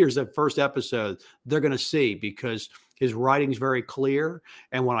one hears that first episode, they're going to see, because his writing's very clear.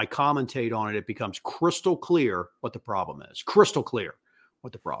 And when I commentate on it, it becomes crystal clear what the problem is. Crystal clear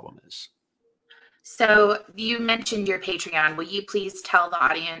what the problem is. So you mentioned your Patreon. Will you please tell the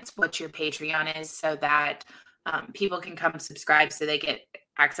audience what your Patreon is so that people can come subscribe so they get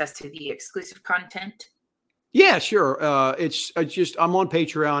access to the exclusive content? Yeah, sure. It's just, I'm on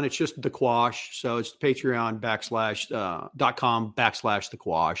Patreon. It's just The Quash. So it's patreon.com/The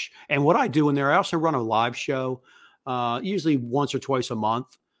Quash. And what I do in there, I also run a live show, usually once or twice a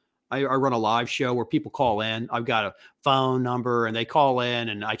month. I run a live show where people call in. I've got a phone number and they call in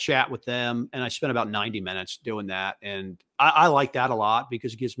and I chat with them, and I spend about 90 minutes doing that. And I like that a lot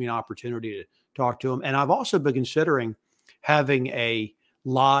because it gives me an opportunity to talk to them. And I've also been considering having a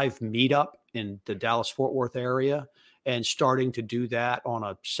live meetup in the Dallas-Fort Worth area and starting to do that on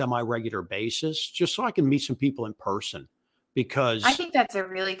a semi-regular basis, just so I can meet some people in person. Because I think that's a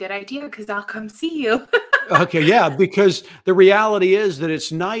really good idea, because I'll come see you. Okay. Yeah. Because the reality is that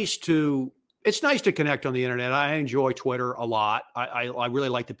it's nice to connect on the internet. I enjoy Twitter a lot. I really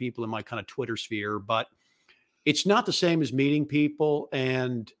like the people in my kind of Twitter sphere, but it's not the same as meeting people.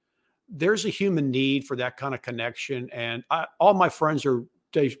 And there's a human need for that kind of connection. And all my friends are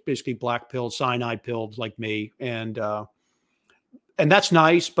basically black pilled, cyanide pilled like me. And that's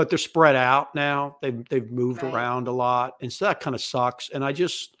nice, but they're spread out now. They've moved around a lot. And so that kind of sucks. And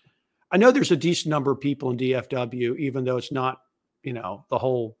I know there's a decent number of people in DFW, even though it's not, the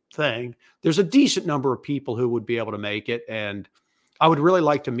whole thing. There's a decent number of people who would be able to make it. And I would really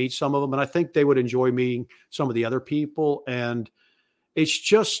like to meet some of them. And I think they would enjoy meeting some of the other people. And it's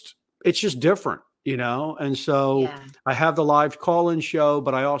just different, And so I have the live call-in show,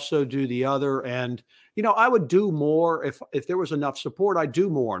 but I also do the other. And, I would do more if there was enough support. I'd do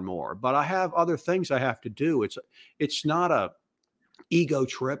more and more, but I have other things I have to do. It's not a ego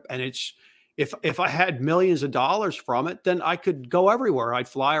trip. And if I had millions of dollars from it, then I could go everywhere. I'd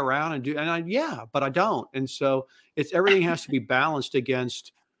fly around but I don't. And so everything has to be balanced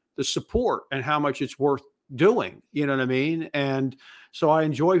against the support and how much it's worth doing. You know what I mean? And so I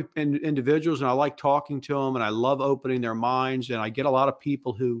enjoy individuals and I like talking to them and I love opening their minds. And I get a lot of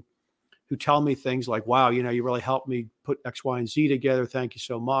people who tell me things like, wow, you really helped me put X, Y, and Z together. Thank you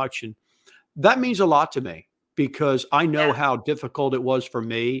so much. And that means a lot to me because I know how difficult it was for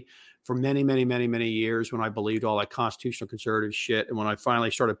me for many, many, many, many years when I believed all that constitutional conservative shit. And when I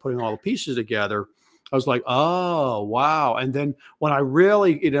finally started putting all the pieces together, I was like, oh, wow. And then when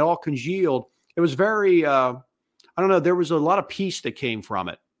it all congealed, it was very, I don't know, there was a lot of peace that came from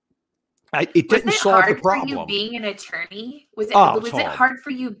it. It didn't solve the problem. Was it hard for you being an attorney? Was it hard for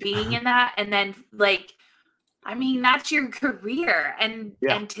you being in that? And then that's your career and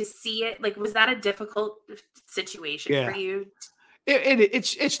to see it, was that a difficult situation for you?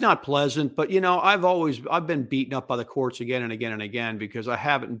 It's not pleasant, but I've been beaten up by the courts again and again and again because I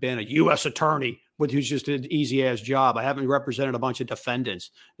haven't been a U.S. attorney who's just an easy ass job. I haven't represented a bunch of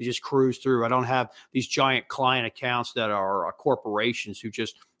defendants. They just cruise through. I don't have these giant client accounts that are corporations who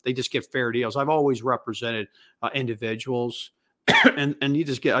they just get fair deals. I've always represented individuals, and I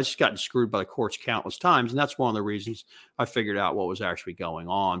just gotten screwed by the courts countless times, and that's one of the reasons I figured out what was actually going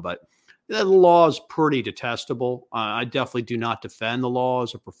on. But the law is pretty detestable. I definitely do not defend the law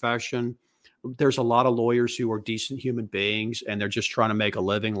as a profession. There's a lot of lawyers who are decent human beings, and they're just trying to make a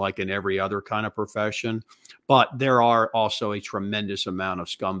living like in every other kind of profession. But there are also a tremendous amount of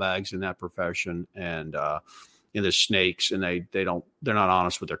scumbags in that profession, and there's snakes, and they're not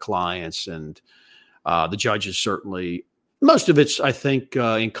honest with their clients, and the judges certainly. Most of it's, I think,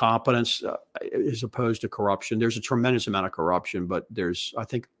 incompetence as opposed to corruption. There's a tremendous amount of corruption, but I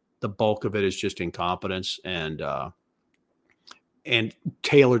think the bulk of it is just incompetence and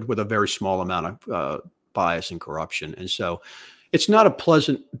tailored with a very small amount of bias and corruption. And so it's not a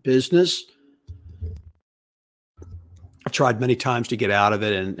pleasant business. I've tried many times to get out of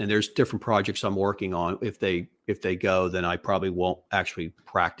it, and there's different projects I'm working on. If they go, then I probably won't actually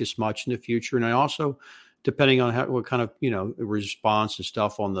practice much in the future. And I also, depending on what kind of, response and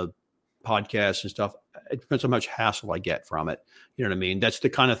stuff on the podcast and stuff, it depends on how much hassle I get from it. You know what I mean? That's the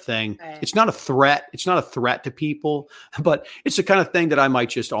kind of thing. Right. It's not a threat. It's not a threat to people, but it's the kind of thing that I might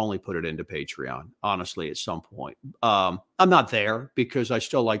just only put it into Patreon, honestly, at some point. I'm not there because I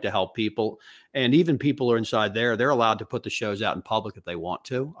still like to help people. And even people are inside there. They're allowed to put the shows out in public if they want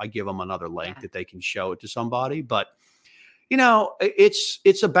to. I give them another link that they can show it to somebody. But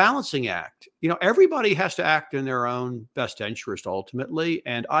it's a balancing act. Everybody has to act in their own best interest ultimately.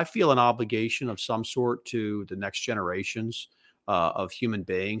 And I feel an obligation of some sort to the next generations of human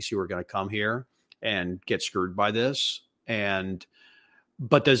beings who are going to come here and get screwed by this.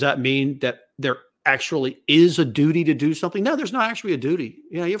 But does that mean that there actually is a duty to do something? No, there's not actually a duty.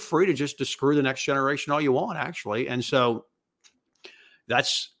 You're free to just to screw the next generation all you want, actually. And so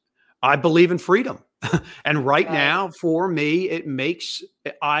I believe in freedom. And right now, for me,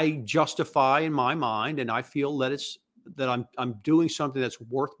 I justify in my mind, and I feel that I'm doing something that's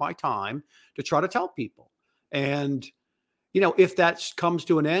worth my time to try to tell people. And, if that comes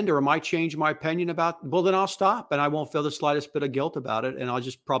to an end or I might change my opinion then I'll stop and I won't feel the slightest bit of guilt about it. And I'll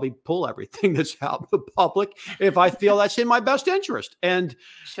just probably pull everything that's out in the public if I feel that's in my best interest. And,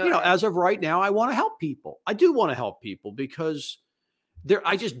 as of right now, I want to help people. I do want to help people because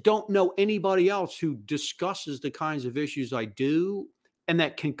I just don't know anybody else who discusses the kinds of issues I do and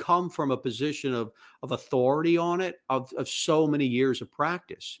that can come from a position of authority on it, of so many years of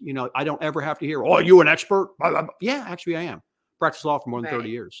practice. I don't ever have to hear, oh, are you an expert? Yeah, actually I am. Practiced law for more than 30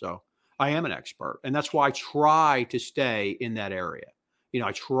 years. So I am an expert. And that's why I try to stay in that area.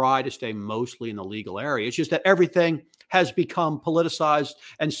 I try to stay mostly in the legal area. It's just that everything has become politicized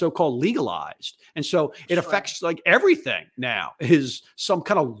and so-called legalized. And so it affects everything now is some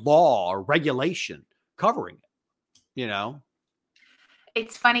kind of law or regulation covering it,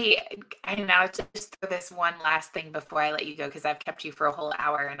 It's funny. I know, just for this one last thing before I let you go, because I've kept you for a whole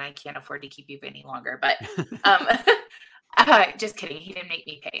hour and I can't afford to keep you any longer, but just kidding. He didn't make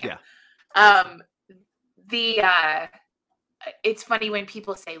me pay him. Yeah. it's funny when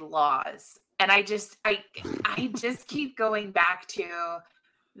people say laws, and I just keep going back to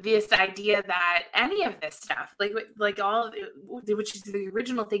this idea that any of this stuff, like all of it, which is the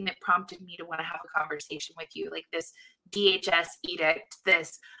original thing that prompted me to want to have a conversation with you, like this DHS edict,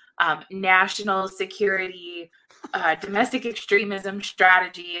 this national security, domestic extremism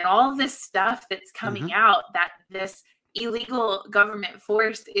strategy, and all of this stuff that's coming out that this illegal government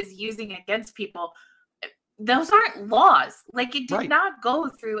force is using against people. Those aren't laws. Like, it did not go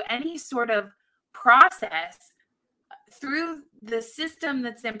through any sort of process through the system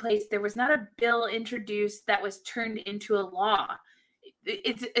that's in place. There was not a bill introduced that was turned into a law.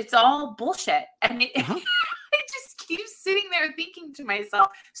 It's all bullshit. And I just keep sitting there thinking to myself,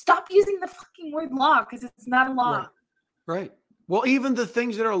 stop using the fucking word law, because it's not a law. Right. Well, even the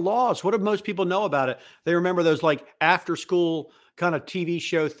things that are laws, what do most people know about it? They remember those like after school kind of TV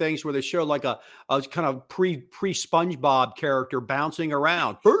show things where they show like a kind of pre SpongeBob character bouncing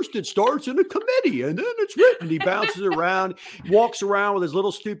around. First, it starts in a committee, and then it's written. He bounces around, walks around with his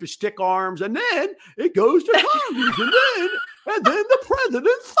little stupid stick arms, and then it goes to Congress, and then the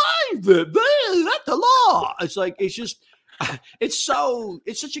president signs it. Then that's the law. It's like, it's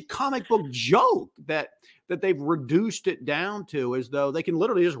such a comic book joke that they've reduced it down to, as though they can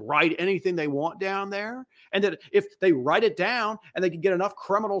literally just write anything they want down there. And that if they write it down and they can get enough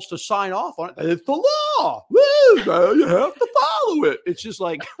criminals to sign off on it, it's the law. Woo, now you have to follow it. It's just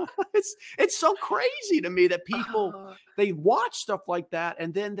like, it's so crazy to me that people, they watch stuff like that,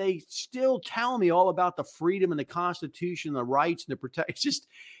 and then they still tell me all about the freedom and the Constitution, the rights and the protect.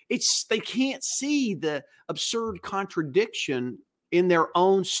 They can't see the absurd contradiction in their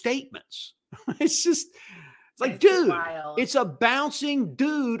own statements. It's like, dude, wild. It's a bouncing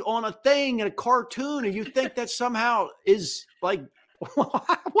dude on a thing in a cartoon, and you think that somehow is like, what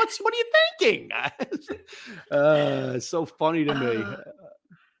are you thinking? It's so funny to me.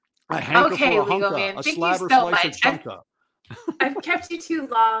 A hanker for a hunka, a slabber slice of chunka. I've kept you too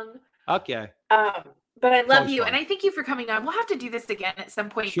long. Okay. But I love you, and I thank you for coming on. We'll have to do this again at some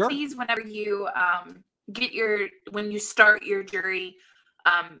point. Sure. Please, whenever you when you start your jury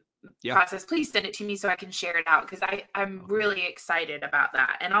process, please send it to me so I can share it out, because I'm really excited about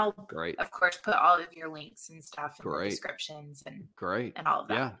that. And I'll of course put all of your links and stuff in the descriptions and all of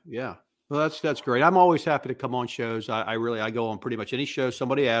that. Yeah. Well, that's great. I'm always happy to come on shows. I go on pretty much any show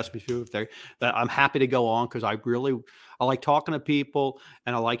somebody asks me to. That I'm happy to go on, because I like talking to people,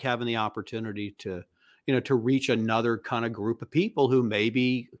 and I like having the opportunity to reach another kind of group of people who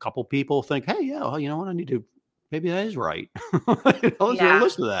maybe a couple people think, hey, yeah, well, you know what, I need to. Maybe that is right.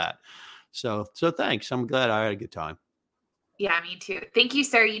 Listen to that. So thanks. I'm glad I had a good time. Yeah, me too. Thank you,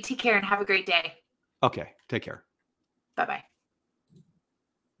 sir. You take care and have a great day. Okay. Take care. Bye-bye.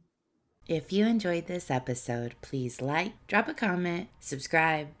 If you enjoyed this episode, please like, drop a comment,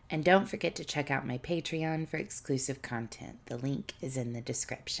 subscribe, and don't forget to check out my Patreon for exclusive content. The link is in the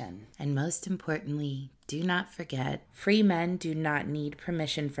description. And most importantly, do not forget, free men do not need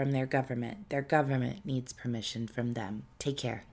permission from their government. Their government needs permission from them. Take care.